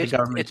civics and how the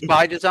government. It's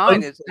by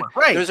design.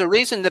 Right. There's a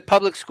reason that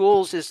public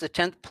schools is the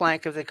 10th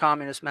plank of the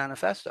Communist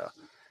Manifesto.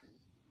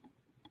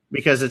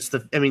 Because it's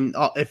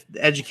if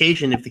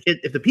education,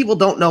 if the people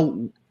don't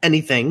know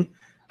anything,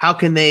 how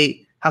can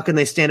they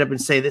stand up and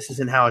say this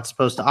isn't how it's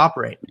supposed to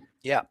operate?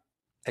 Yeah,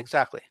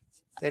 exactly.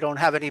 They don't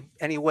have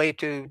any way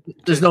to.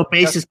 There's no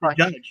basis to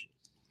justify- judge.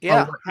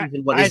 Yeah,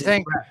 I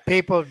think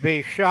people would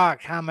be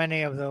shocked how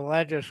many of the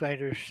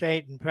legislators,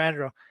 state and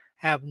federal,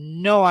 have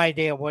no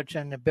idea what's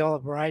in the Bill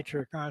of Rights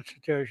or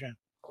Constitution.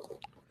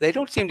 they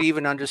don't seem to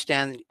even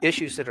understand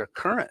issues that are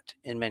current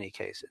in many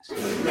cases.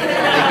 They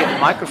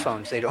get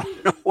microphones, they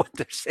don't know what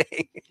they're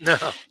saying. No.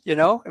 You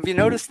know, have you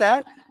noticed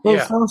that? Well,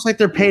 it's almost like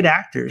they're paid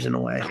actors in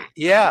a way.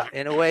 Yeah,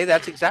 in a way,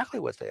 that's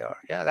exactly what they are.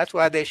 Yeah, that's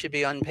why they should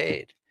be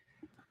unpaid.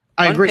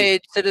 I agree.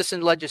 Unpaid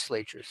citizen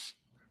legislatures.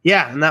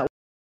 Yeah, and that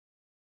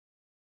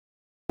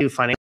do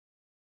financial.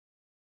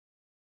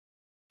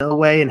 No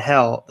way in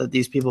hell that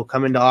these people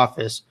come into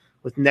office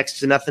with next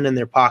to nothing in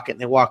their pocket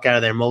and they walk out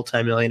of there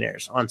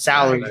multimillionaires on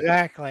salary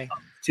Exactly.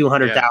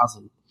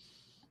 200,000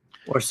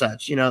 or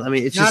such. You know, I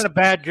mean, it's not just a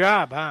bad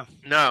job, huh?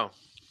 No.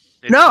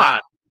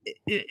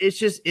 It's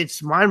just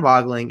it's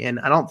mind-boggling, and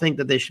I don't think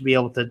that they should be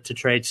able to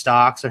trade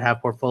stocks or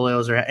have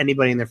portfolios or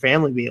anybody in their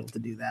family be able to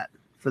do that,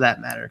 for that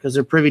matter, because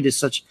they're privy to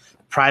such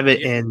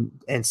private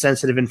and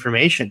sensitive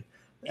information.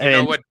 You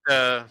know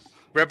what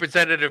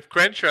Representative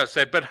Crenshaw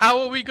said, but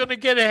how are we going to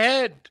get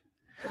ahead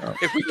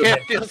if we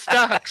can't deal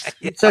stocks?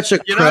 Such a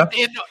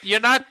you're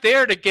not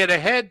there to get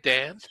ahead,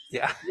 Dan.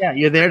 Yeah,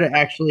 you're there to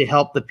actually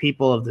help the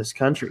people of this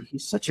country.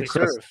 He's such a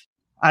crook.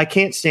 I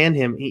can't stand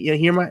him. I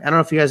don't know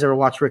if you guys ever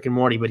watch Rick and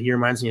Morty, but he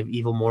reminds me of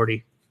Evil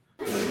Morty.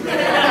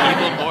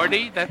 Evil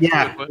Morty? That's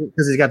Yeah,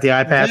 because he's got the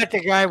eye Is patch. that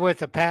the guy with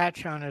the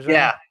patch on his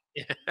Yeah.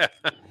 arm?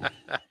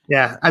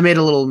 Yeah, I made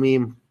a little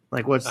meme.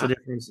 Like, what's the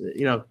difference?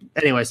 You know.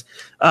 Anyways,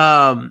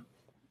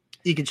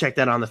 you can check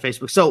that on the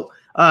Facebook. So,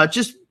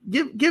 just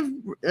give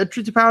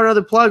Truth to Power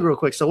another plug real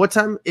quick. So, what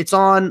time it's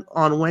on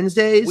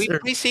Wednesdays? We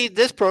precede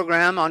this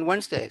program on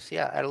Wednesdays.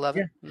 Yeah, at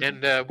 11. Yeah.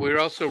 And we're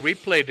also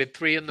replayed at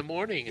 3 in the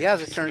morning. Yeah,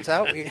 as it turns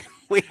out,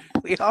 we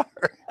are.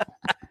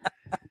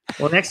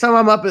 Well, next time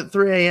I'm up at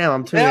 3 a.m.,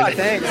 I'm tuning in.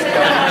 Thanks.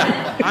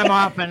 I'm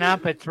off and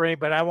up at 3,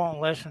 but I won't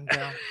listen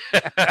to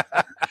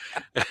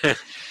him.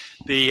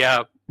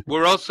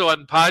 We're also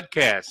on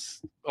podcasts,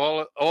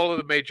 all of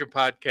the major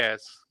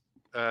podcasts,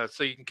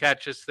 so you can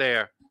catch us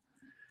there.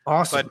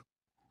 Awesome. But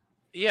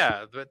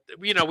yeah, but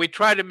we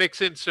try to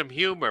mix in some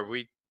humor.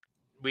 We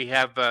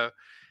have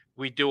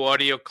we do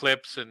audio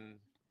clips and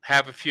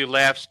have a few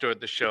laughs during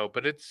the show,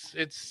 but it's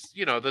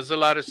there's a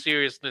lot of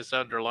seriousness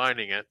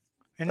underlining it.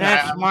 And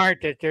that's smart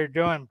that they're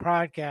doing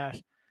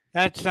podcasts.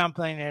 That's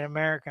something that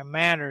America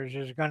Matters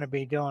is going to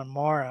be doing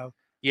more of.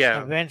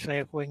 Yeah. Eventually,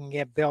 if we can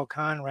get Bill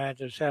Conrad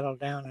to settle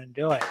down and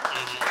do it.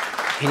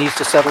 He needs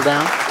to settle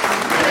down.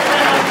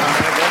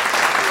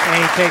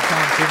 And he takes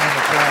on too many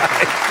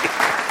projects.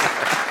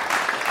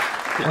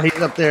 Well,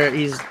 he's up there.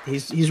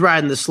 He's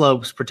riding the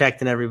slopes,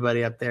 protecting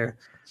everybody up there.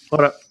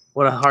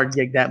 What a hard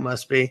gig that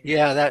must be.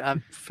 Yeah, that I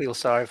feel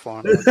sorry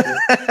for him.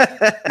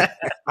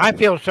 I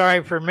feel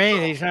sorry for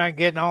me. He's not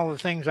getting all the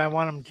things I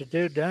want him to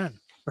do done.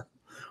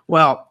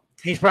 Well,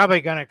 he's probably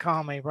going to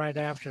call me right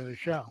after the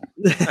show.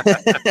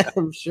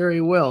 I'm sure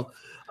he will.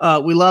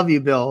 We love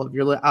you, Bill, if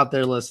you're out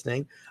there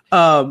listening.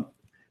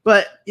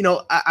 But,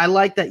 I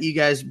like that you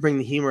guys bring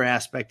the humor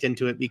aspect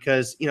into it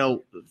because,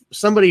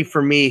 somebody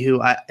for me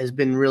who has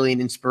been really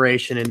an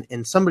inspiration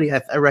and somebody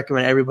I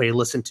recommend everybody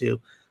listen to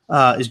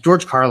is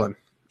George Carlin.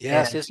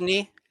 Yes, and, isn't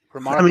he?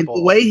 Remarkable. I mean,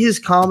 the way his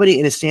comedy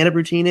and his stand-up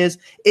routine is,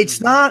 he's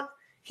not,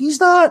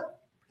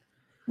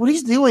 what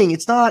he's doing,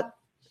 it's not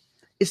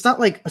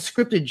like a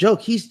scripted joke.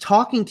 He's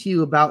talking to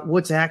you about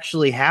what's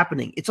actually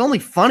happening. It's only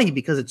funny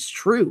because it's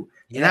true.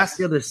 Yes. And that's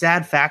the other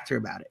sad factor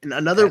about it. And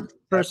another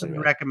person to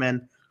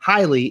recommend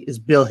highly is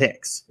Bill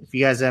Hicks. If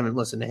you guys haven't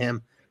listened to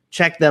him,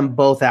 check them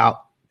both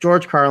out.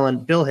 George Carlin,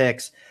 Bill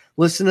Hicks.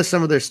 Listen to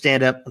some of their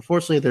stand-up.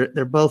 Unfortunately,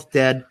 they're both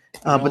dead.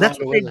 But that's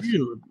what they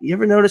do. You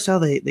ever notice how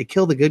they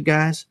kill the good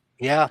guys?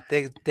 Yeah,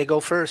 they go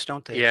first,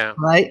 don't they? Yeah.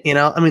 Right?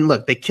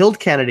 Look, they killed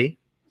Kennedy.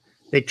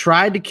 They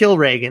tried to kill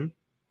Reagan.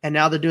 And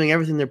now they're doing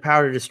everything in their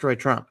power to destroy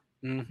Trump.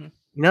 Mm-hmm.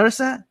 You notice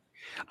that?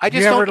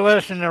 You ever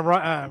listen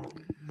to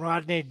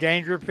Rodney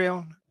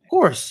Dangerfield? Of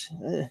course.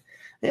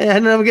 I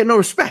never get no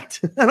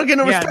respect. I don't get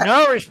no respect.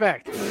 No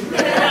respect. See,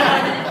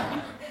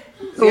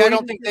 I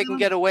don't think they can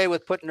get away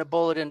with putting a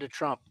bullet into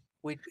Trump.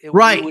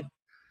 Right.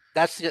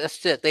 That's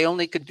it. They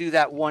only could do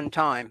that one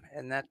time,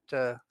 and that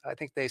I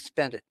think they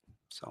spent it.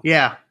 So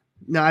yeah,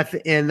 no,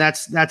 and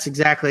that's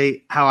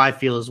exactly how I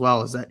feel as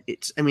well. Is that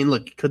it's? I mean,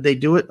 look, could they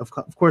do it? Of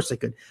course they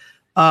could.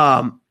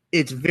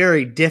 It's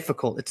very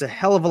difficult. It's a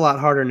hell of a lot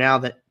harder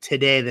now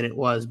today than it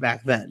was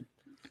back then.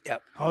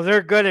 Yep. Oh,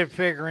 they're good at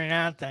figuring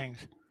out things.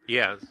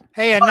 Yes.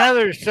 Hey,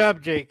 another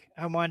subject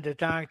I wanted to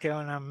talk to,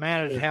 and I'm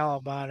mad as hell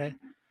about it,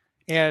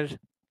 is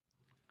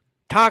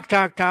talk,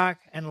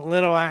 and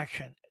little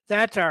action.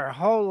 That's our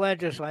whole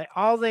legislature.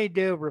 All they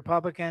do,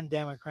 Republican,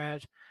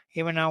 Democrats,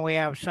 even though we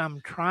have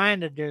some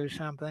trying to do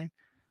something,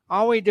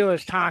 all we do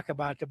is talk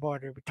about the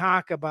border. We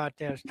talk about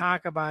this,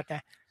 talk about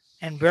that,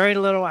 and very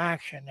little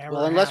action.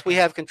 Well, unless we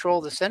have control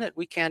of the Senate,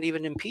 we can't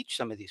even impeach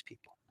some of these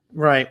people.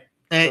 Right.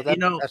 And,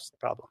 so that's the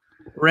problem.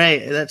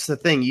 Ray, that's the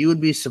thing. You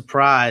would be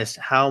surprised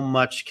how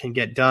much can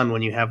get done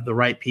when you have the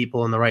right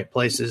people in the right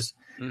places.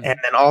 Mm-hmm. And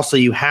then also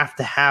you have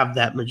to have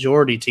that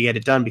majority to get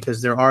it done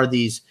because there are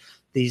these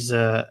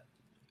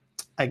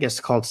I guess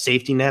called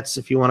safety nets,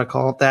 if you want to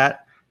call it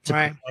that, to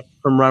protect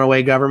from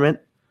runaway government.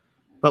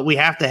 But we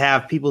have to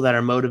have people that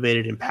are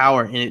motivated in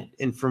power.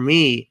 And for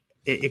me,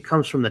 it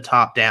comes from the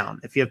top down.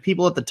 If you have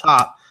people at the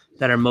top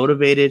that are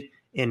motivated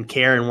and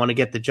care and want to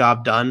get the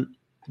job done,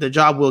 the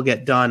job will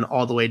get done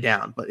all the way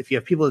down. But if you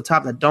have people at the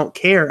top that don't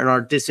care and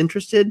are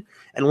disinterested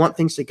and want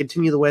things to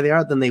continue the way they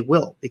are, then they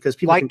will because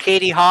people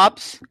Katie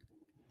Hobbs.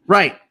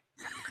 Right.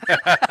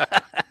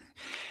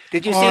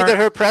 Did you see that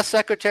her press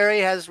secretary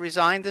has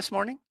resigned this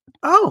morning?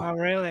 Oh,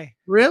 really?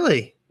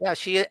 Really? Yeah,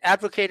 she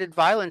advocated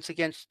violence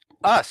against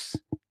us.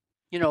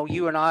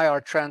 You and I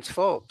are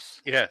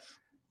transphobes. Yes.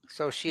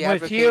 So she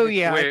with advocated.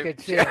 You, I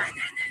could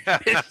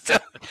see.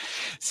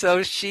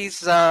 so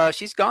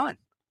she's gone.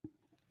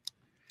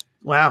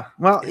 Wow.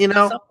 Well,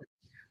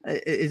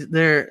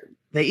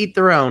 they eat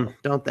their own,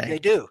 don't they? They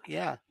do.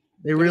 Yeah.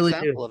 They really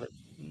do. Of it.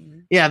 Mm-hmm.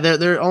 Yeah,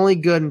 they're only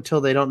good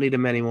until they don't need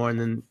them anymore, and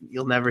then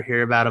you'll never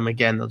hear about them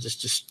again. They'll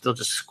just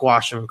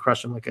squash them and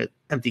crush them like an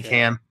empty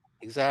can.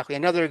 Exactly.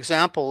 Another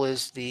example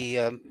is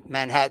the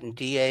Manhattan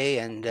DA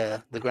and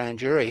the grand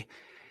jury.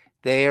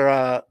 They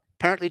are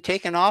apparently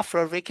taken off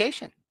for a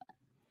vacation.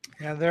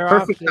 Yeah, they're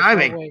perfect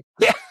timing.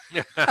 Yeah.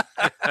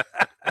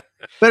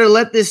 Better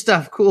let this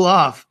stuff cool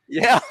off.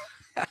 Yeah.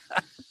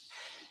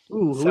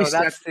 Ooh, so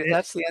that's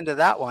the end of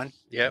that one.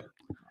 Yep.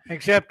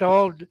 Except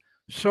old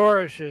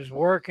Soros is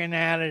working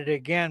at it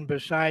again.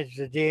 Besides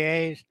the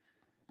DAs,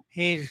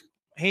 he's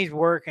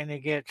working to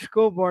get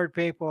school board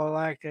people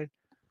elected.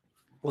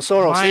 Well,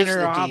 Soros minor is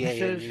the offices,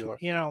 DA in New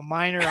York.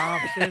 Minor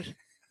offices,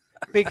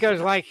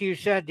 because like you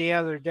said the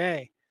other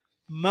day,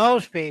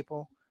 most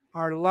people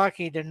are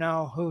lucky to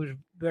know who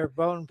they're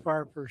voting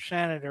for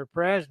Senate or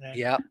president.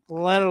 Yeah.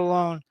 Let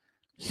alone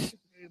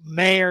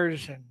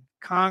mayors and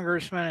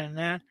congressmen and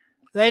that.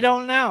 They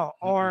don't know.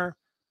 Or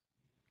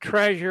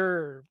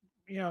treasurer,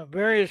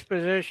 various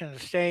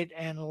positions, state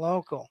and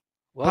local.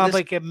 Well,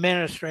 public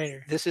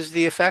administrator. This is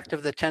the effect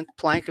of the 10th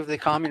plank of the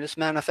Communist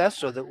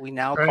Manifesto that we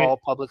now Right. call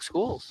public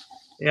schools.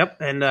 Yep,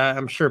 and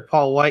I'm sure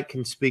Paul White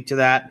can speak to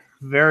that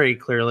very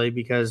clearly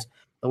because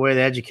the way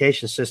the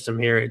education system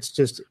here, it's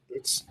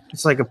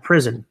like a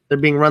prison. They're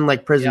being run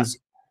like prisons.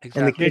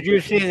 Exactly. Did you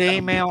see the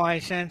email I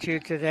sent you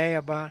today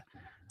about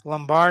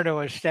Lombardo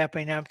is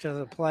stepping up to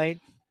the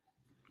plate?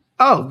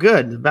 Oh,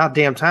 good. About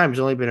damn time. He's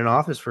only been in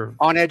office for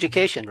On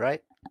education,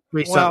 right?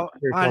 three Well,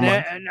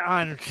 months.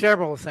 on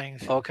several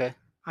things. Okay.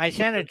 I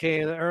sent it to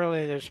you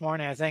early this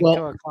morning, I think Well,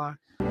 2 o'clock.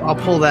 I'll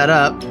pull that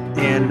up,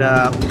 and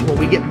when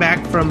we get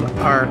back from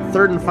our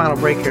third and final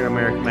break here at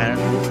American Matters,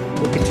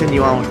 we'll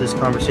continue on with this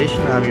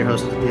conversation. I'm your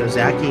host, Leo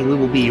Zaki, and we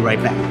will be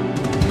right back.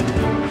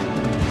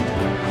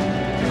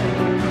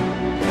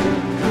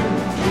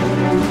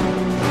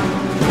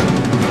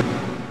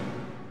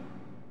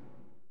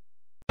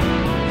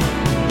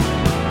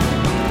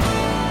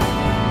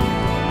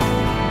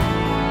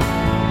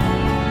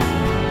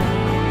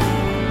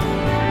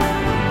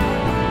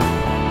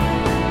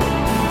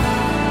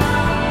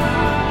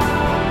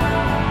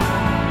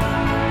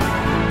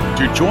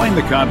 To join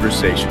the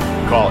conversation,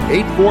 call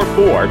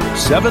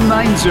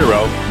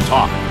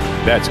 844-790-TALK.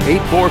 That's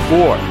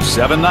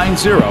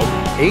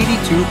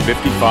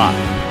 844-790-8255.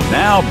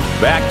 Now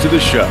back to the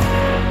show.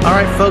 All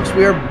right, folks,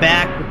 we are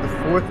back with the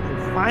fourth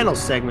and final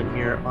segment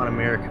here on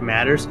America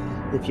Matters.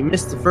 If you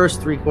missed the first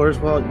three quarters,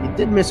 well, you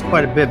did miss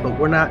quite a bit, but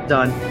we're not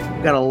done.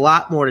 We've got a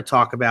lot more to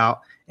talk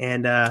about,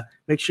 and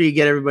make sure you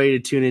get everybody to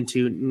tune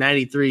into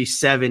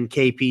 93.7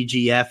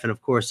 KPGF and,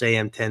 of course,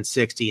 AM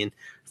 1060, and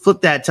flip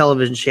that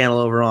television channel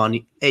over on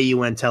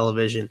AUN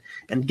Television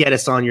and get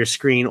us on your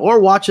screen,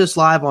 or watch us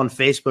live on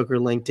Facebook or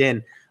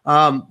LinkedIn.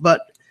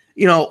 But,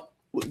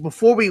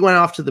 before we went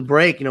off to the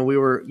break, we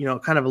were,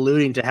 kind of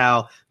alluding to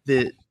how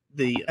the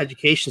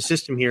education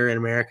system here in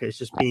America is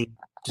just being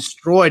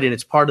destroyed, and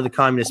it's part of the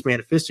Communist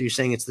Manifesto. You're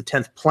saying it's the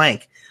 10th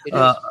plank,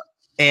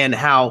 and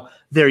how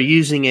they're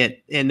using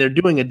it, and they're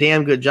doing a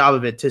damn good job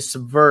of it to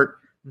subvert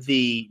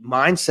the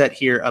mindset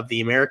here of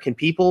the American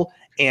people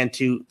and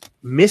to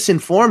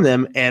misinform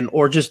them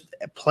or just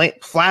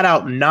flat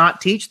out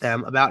not teach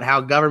them about how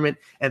government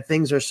and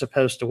things are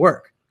supposed to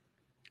work.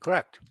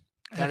 Correct.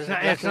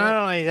 It's not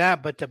only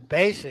that, but the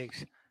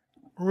basics: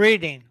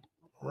 reading,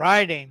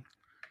 writing,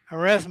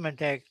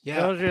 arithmetic.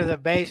 Yeah. Those are the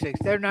basics.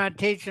 They're not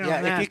teaching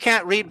them that. If you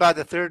can't read by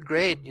the third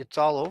grade, it's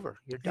all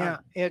over. You're done.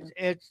 Yeah,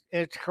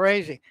 it's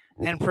crazy.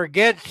 And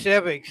forget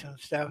civics and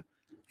stuff,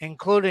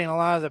 including a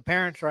lot of the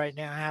parents right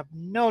now have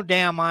no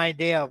damn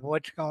idea of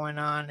what's going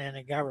on in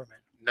the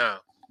government. No,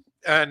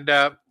 and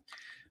I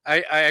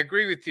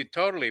agree with you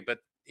totally. But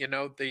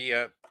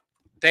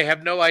they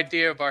have no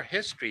idea of our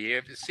history. You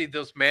have to see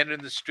those man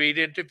in the street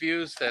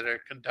interviews that are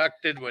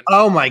conducted when.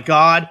 Oh my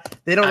God,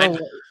 they don't know.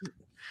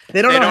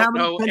 They don't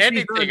know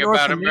anything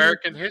about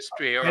American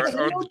history or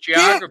the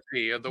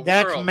geography of the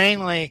That's world.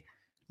 mainly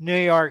New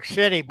York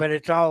City, but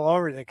it's all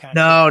over the country.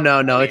 No,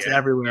 it's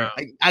everywhere.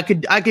 No. I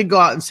could go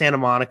out in Santa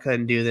Monica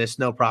and do this,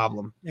 no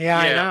problem. Yeah,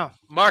 I know.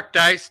 Mark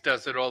Dice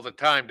does it all the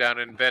time down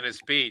in Venice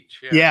Beach.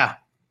 Yeah.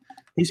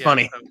 He's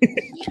funny.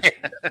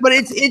 But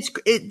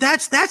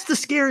that's the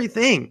scary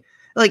thing.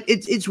 Like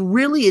it's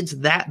really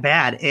that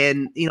bad.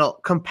 And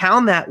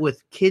compound that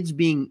with kids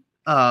being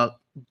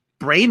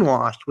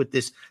brainwashed with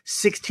this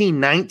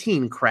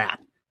 1619 crap.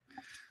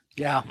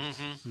 Yeah.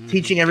 Mm-hmm.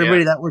 Teaching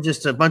everybody that we're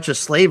just a bunch of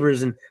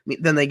slavers, and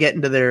then they get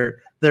into their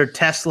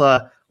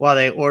Tesla while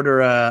they order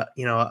a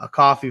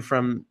coffee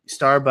from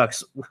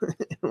Starbucks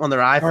on their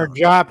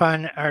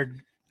iPhone. Or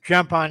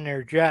jump on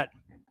their jet.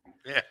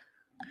 Yeah.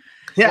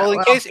 Yeah. Well,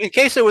 in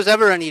case there was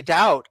ever any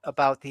doubt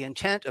about the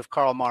intent of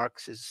Karl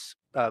Marx's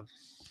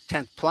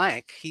 10th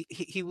plank,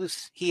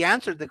 he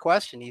answered the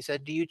question. He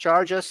said, "Do you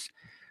charge us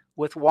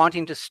with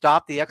wanting to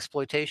stop the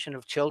exploitation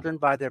of children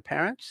by their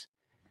parents?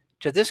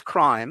 To this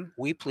crime,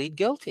 we plead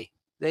guilty."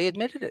 They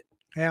admitted it.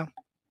 Yeah.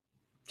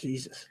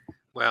 Jesus.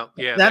 Well,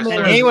 yeah.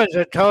 And he was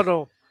a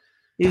total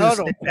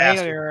sick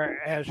failure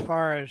as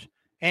far as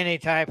any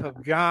type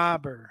of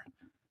job or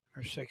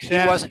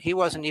success. He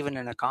wasn't even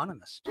an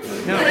economist. No.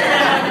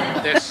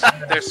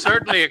 They're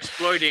certainly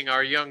exploiting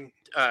our young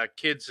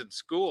kids in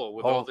school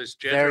with all this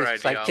gender ideology.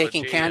 It's like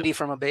taking candy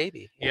from a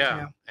baby.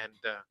 Yeah. And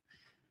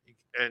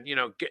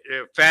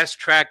fast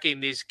tracking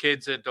these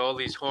kids into all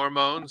these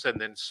hormones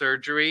and then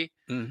surgery.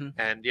 Mm-hmm.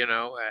 And,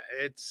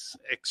 it's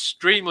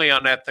extremely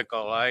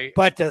unethical.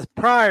 But the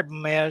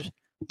problem is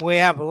we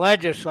have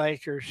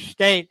legislatures,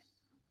 state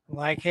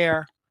like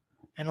here,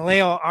 and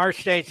Leo, our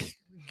state's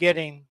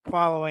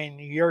following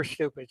your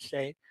stupid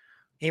state,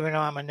 even though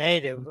I'm a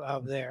native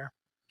of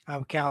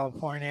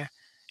California.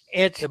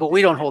 But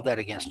we don't hold that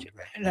against you,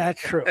 right?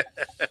 That's true.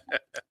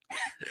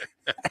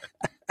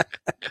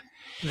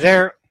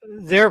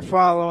 They're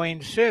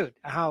following suit.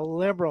 How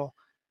liberal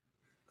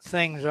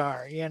things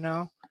are,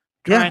 trying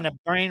to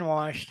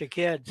brainwash the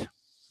kids.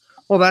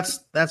 Well, that's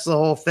the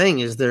whole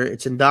thing.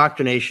 It's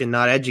indoctrination,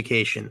 not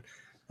education.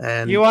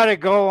 And you ought to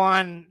go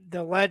on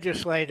the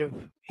legislative,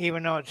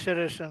 even though it's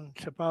citizen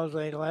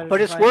supposedly legislative.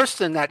 But it's worse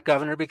than that,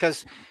 Governor,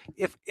 because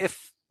if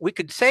we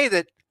could say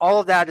that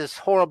all of that is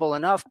horrible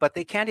enough, but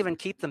they can't even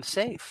keep them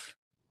safe.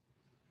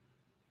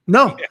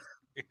 No,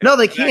 no,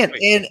 they can't.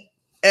 Exactly.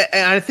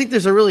 And I think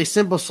there's a really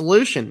simple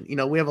solution. You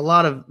know, we have a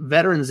lot of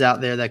veterans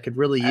out there that could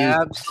really use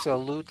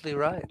Absolutely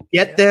right.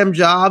 get them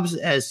jobs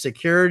as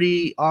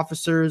security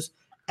officers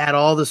at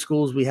all the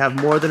schools. We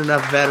have more than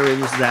enough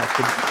veterans that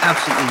could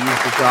absolutely use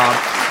the job,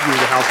 use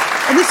the help.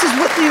 And this is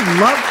what they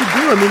love to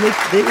do. I mean,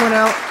 they went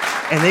out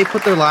and they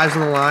put their lives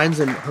on the lines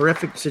in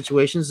horrific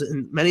situations,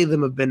 and many of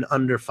them have been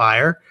under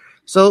fire.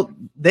 So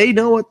they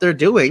know what they're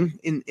doing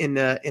in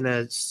a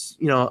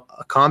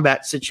a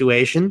combat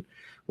situation.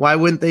 Why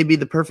wouldn't they be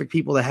the perfect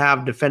people to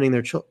have defending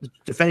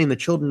the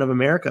children of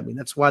America? I mean,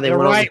 that's why they The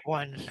went right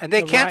ones. And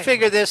they The can't right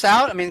figure ones. this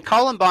out. I mean,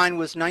 Columbine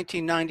was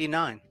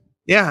 1999.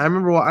 Yeah, I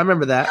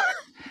remember that.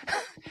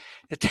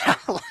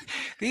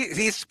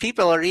 These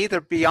people are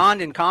either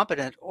beyond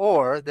incompetent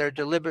or they're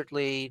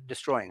deliberately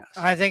destroying us.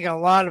 I think a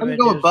lot of I'm it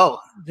going is both.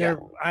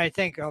 I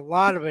think a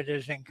lot of it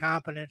is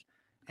incompetent,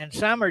 and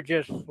some are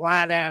just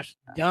flat ass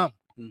dumb.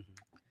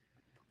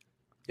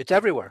 It's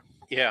everywhere.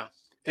 Yeah.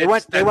 They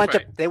That's went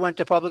right.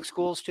 to public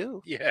schools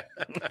too. Yeah.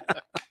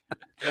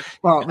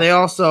 Well, they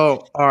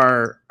also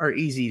are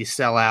easy to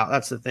sell out.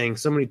 That's the thing.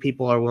 So many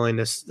people are willing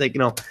to,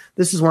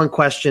 this is one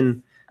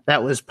question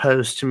that was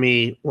posed to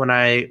me when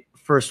I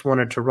first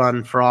wanted to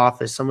run for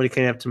office. Somebody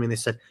came up to me and they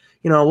said,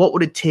 what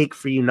would it take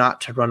for you not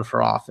to run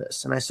for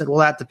office? And I said, well,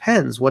 that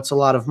depends. What's a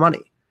lot of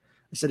money?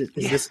 I said, is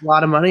this a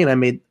lot of money? And I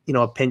made,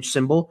 a pinch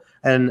symbol.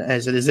 And I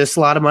said, is this a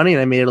lot of money?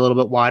 And I made it a little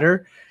bit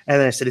wider. And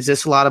then I said, is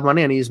this a lot of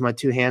money? And I used my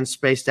two hands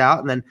spaced out.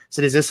 And then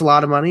said, is this a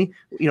lot of money?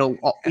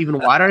 Even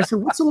wider. I said,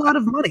 what's a lot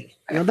of money?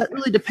 That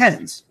really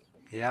depends.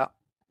 Yeah.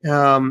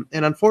 And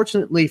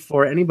unfortunately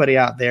for anybody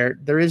out there,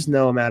 there is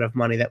no amount of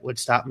money that would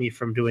stop me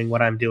from doing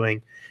what I'm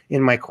doing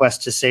in my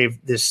quest to save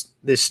this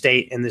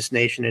state and this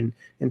nation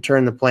and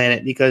turn the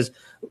planet, because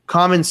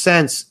common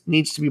sense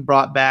needs to be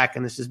brought back.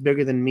 And this is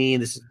bigger than me.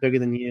 And this is bigger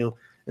than you.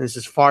 And this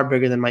is far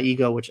bigger than my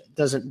ego, which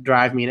doesn't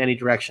drive me in any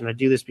direction. I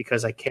do this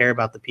because I care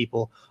about the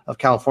people of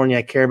California.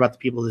 I care about the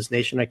people of this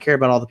nation. I care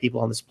about all the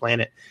people on this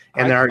planet.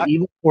 And there are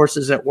evil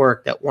forces at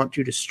work that want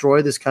to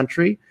destroy this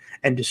country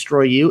and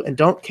destroy you and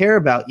don't care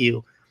about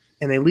you.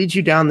 And they lead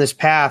you down this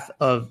path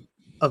of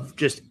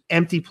just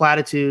empty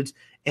platitudes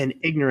and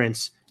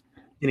ignorance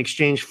in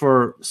exchange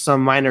for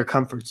some minor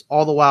comforts.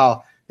 All the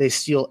while, they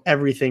steal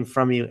everything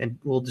from you and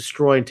will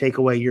destroy and take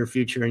away your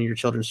future and your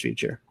children's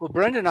future. Well,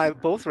 Brenda and I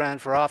both ran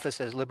for office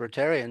as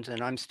libertarians,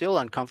 and I'm still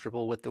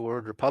uncomfortable with the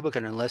word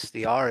Republican unless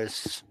the R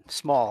is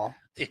small.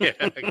 Yeah,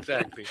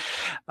 exactly.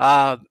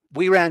 I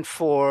ran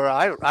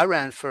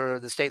for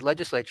the state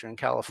legislature in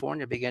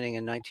California beginning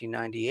in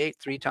 1998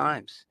 3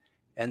 times.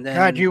 And then,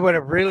 God, you would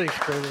have really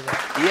screwed it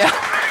up. Yeah.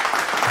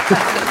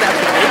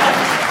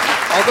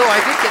 Although I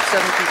did get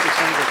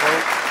 17% of the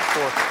vote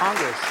for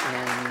Congress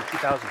in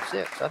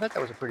 2006. I thought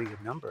that was a pretty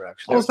good number,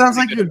 actually. Well, it sounds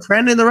like you're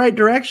trending in the right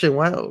direction.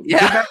 Wow. Yeah.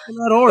 Get back to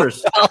that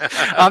horse.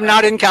 I'm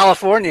not in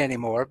California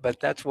anymore, but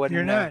that's what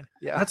You're not.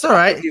 Yeah, That's all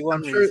right. That'd be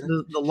one I'm sure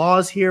reason. the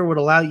laws here would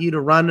allow you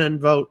to run and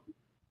vote.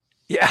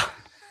 Yeah.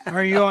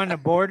 Are you on the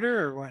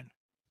border or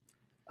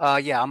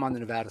what? Yeah, I'm on the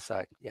Nevada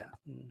side. Yeah.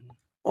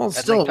 Well, At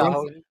still, Lake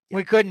Tahoe.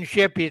 We couldn't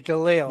ship you to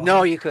Leo.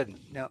 No, you couldn't.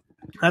 No.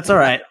 that's all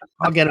right.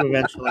 I'll get him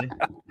eventually.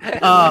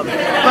 But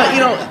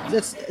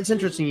it's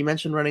interesting. You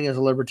mentioned running as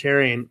a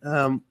libertarian.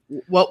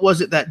 What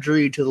was it that drew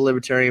you to the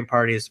Libertarian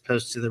Party as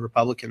opposed to the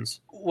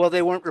Republicans? Well,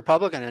 they weren't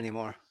Republican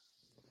anymore.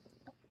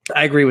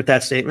 I agree with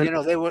that statement.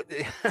 They were.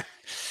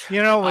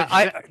 What's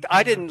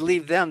I didn't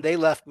leave them; they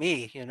left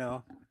me.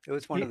 It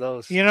was one of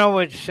those.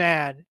 What's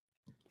sad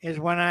is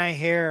when I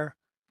hear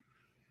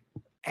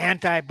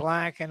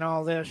anti-black and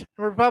all this.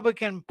 The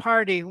Republican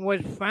Party was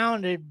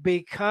founded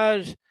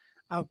because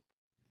of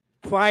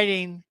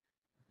fighting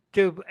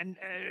to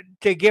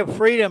give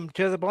freedom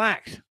to the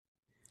blacks.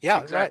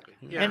 Yeah, Exactly.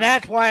 right. Yeah. And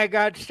that's why it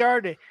got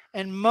started.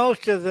 And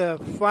most of the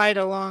fight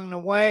along the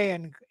way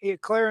and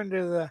clear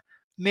into the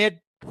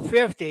mid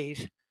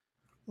 50s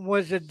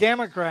was the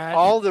Democrats.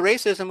 All the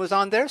racism was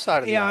on their side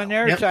of the aisle. on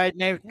their Yep. side,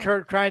 and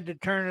they've tried to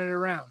turn it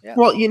around. Yeah.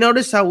 Well, you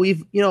notice how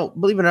we've,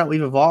 believe it or not,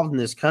 we've evolved in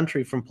this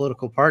country from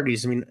political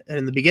parties. I mean,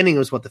 in the beginning, it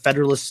was the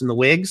Federalists and the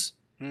Whigs,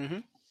 Mm-hmm.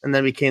 and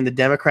then became the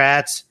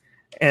Democrats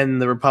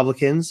and the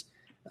Republicans.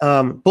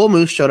 Bull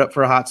Moose showed up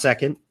for a hot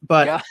second,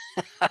 but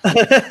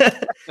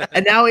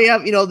and now we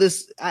have,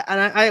 this.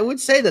 I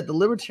would say that the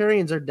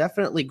Libertarians are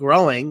definitely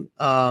growing.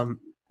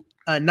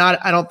 I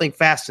don't think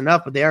fast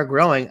enough, but they are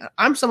growing.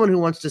 I'm someone who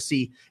wants to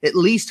see at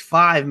least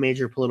 5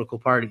 major political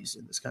parties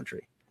in this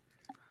country.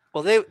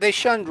 Well, they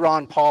shunned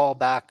Ron Paul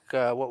back.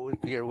 What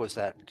year was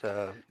that?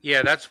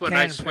 Yeah, that's when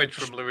I 10, switched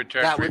from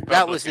libertarian to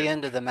That was the Republican.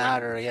 end of the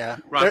matter. Yeah,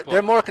 Ron Paul.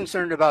 they're more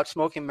concerned about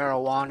smoking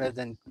marijuana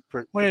than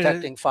What is it?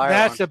 protecting firearms.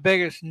 That's the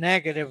biggest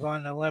negative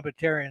on the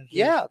Libertarians.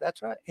 Yeah,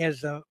 that's right.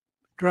 is the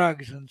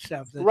drugs and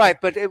stuff. Right,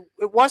 but it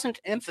wasn't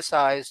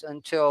emphasized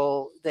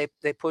until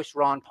they pushed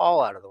Ron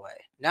Paul out of the way.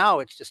 Now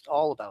it's just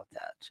all about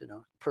that,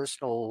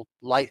 personal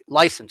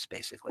license,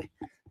 basically.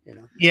 You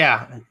know.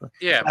 Yeah.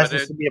 Yeah, but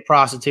License to be a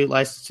prostitute,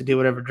 license to do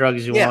whatever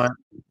drugs you Yeah. want.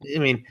 I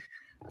mean,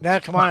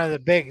 That's one of the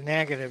big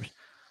negatives.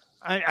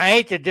 I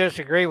hate to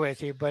disagree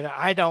with you, but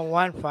I don't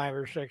want 5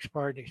 or 6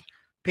 parties.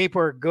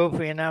 People are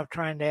goofy enough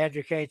trying to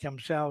educate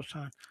themselves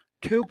on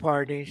 2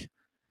 parties.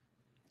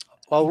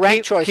 Well,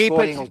 ranked choice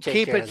voting will take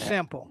keep care it of that.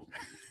 simple.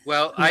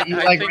 well, You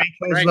I like think ranked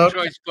choice ranked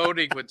voting? choice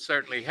voting would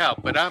certainly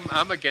help. But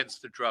I'm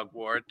against the drug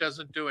war. It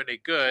doesn't do any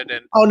good.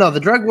 And oh no, the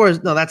drug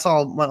wars. No, that's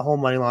all a whole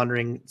money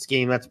laundering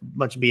scheme. That's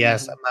much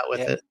BS. I'm not with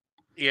Yeah. it.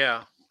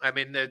 yeah, I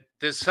mean,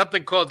 there's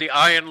something called the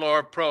iron law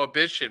of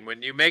prohibition.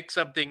 When you make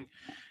something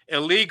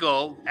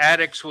illegal,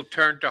 addicts will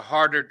turn to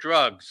harder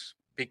drugs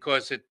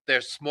because they're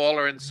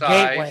smaller in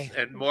size Gateway.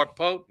 and more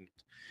potent.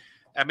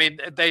 I mean,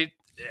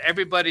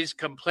 everybody's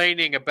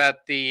complaining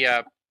about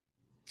the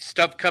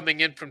stuff coming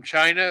in from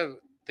China,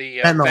 the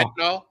Fentanyl.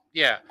 fentanyl.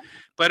 Yeah,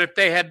 but if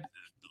they had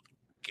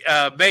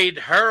made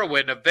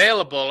heroin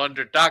available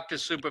under doctor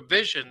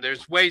supervision,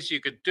 there's ways you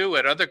could do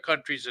it. Other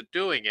countries are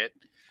doing it.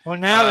 Well,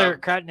 now they're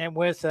cutting it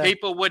with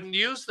People wouldn't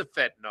use the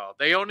fentanyl.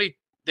 They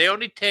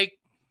only take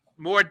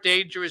more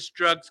dangerous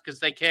drugs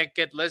because they can't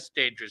get less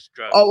dangerous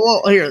drugs.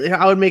 Oh well, here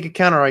I would make a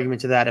counter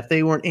argument to that. If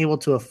they weren't able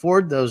to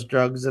afford those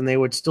drugs, then they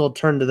would still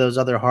turn to those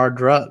other hard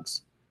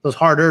drugs, those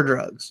harder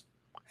drugs.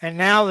 and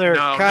now they're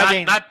no,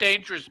 cutting. not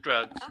dangerous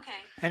drugs. Okay.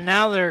 And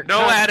now they're No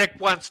cutting- addict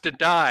wants to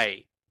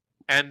die.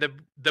 And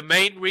the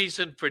main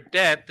reason for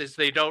death is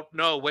they don't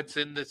know what's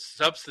in the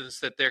substance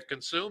that they're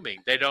consuming.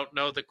 They don't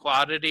know the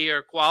quantity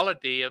or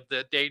quality of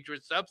the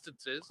dangerous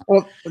substances,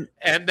 Well,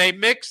 and they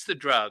mix the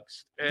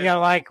drugs. Yeah,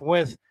 like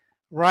with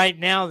right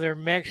now they're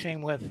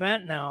mixing with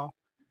fentanyl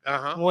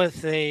Uh-huh.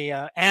 with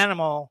the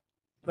animal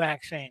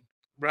vaccine.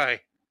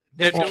 Right.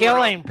 They're They're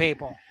killing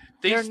people.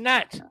 They're These,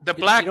 nuts. the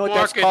You black know what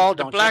that's market, called,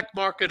 the don't you? black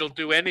market will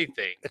do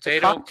anything. It's a They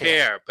don't cocktail.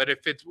 care. But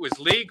if it was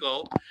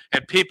legal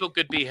and people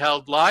could be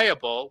held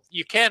liable,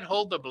 you can't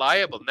hold them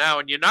liable now,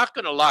 and you're not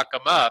going to lock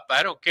them up.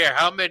 I don't care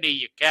how many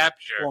you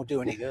capture. Won't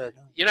do any good.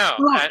 You know,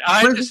 No, and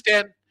I prison-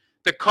 understand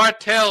the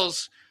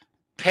cartels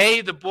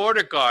pay the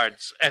border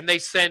guards, and they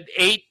send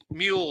 8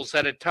 mules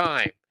at a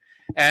time.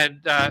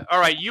 And all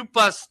right, you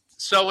bust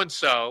so and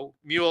so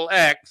mule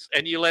X,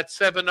 and you let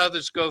 7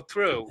 others go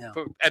through,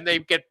 Yeah. and they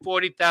get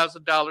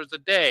 $40,000 a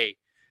day.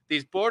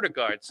 These border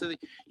guards, so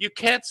you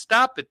can't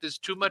stop it. There's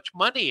too much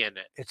money in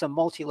it. It's a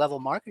multi-level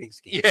marketing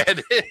scheme. Yeah,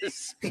 it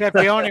is. Except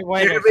the only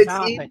way to Pyramid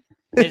stop scheme?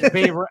 it is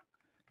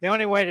the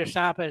only way to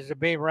stop it is to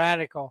be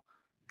radical.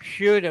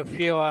 Shoot a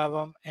few of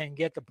them and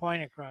get the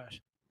point across.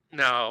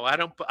 No,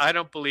 I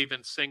don't believe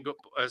in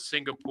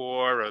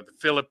Singapore or the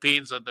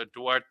Philippines or the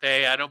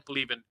Duarte. I don't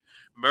believe in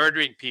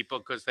murdering people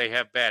because they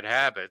have bad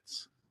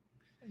habits.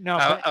 No,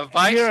 A but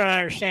vice- you don't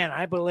understand.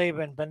 I believe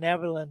in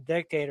benevolent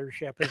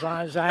dictatorship as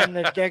long as I'm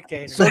the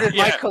dictator. So did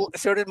Yeah.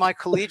 so did my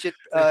collegiate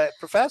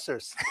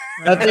professors.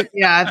 I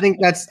think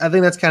that's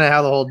kind of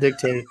how the whole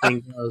dictator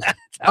thing goes.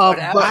 how it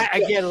But- I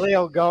get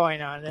Leo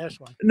going on this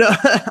one. No,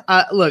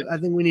 look, I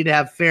think we need to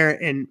have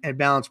fair and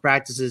balanced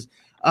practices.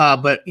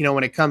 But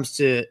when it comes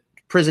to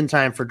prison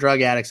time for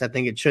drug addicts, I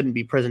think it shouldn't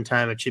be prison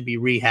time. It should be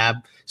rehab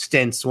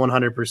stints,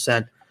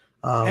 100%.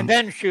 And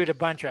then shoot a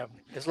bunch of them.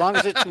 As long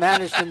as it's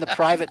managed in the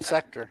private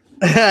sector.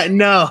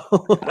 No.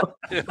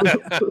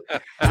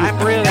 I'm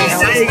really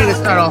Now you're gonna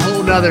start a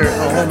whole nother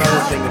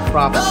thing of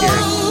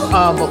profiteering.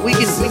 But we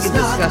can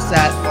discuss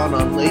that on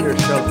a later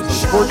show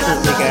because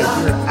unfortunately, guys,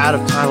 we're out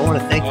of time. I want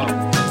to thank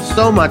you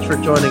so much for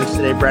joining us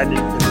today, Brendan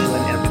and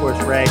Leland, and of course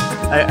Ray.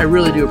 I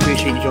really do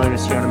appreciate you joining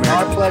us here on America.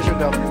 Our pleasure,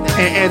 Governor.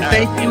 And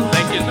thank you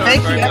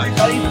Thank you very much.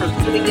 everybody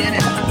for tuning in.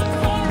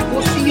 And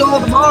we'll see you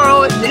all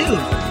tomorrow at noon.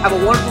 Have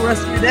a wonderful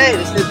rest of your day.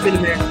 This has been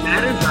America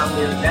Matters. I'm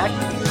Leland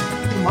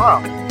Jack.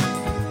 Tomorrow.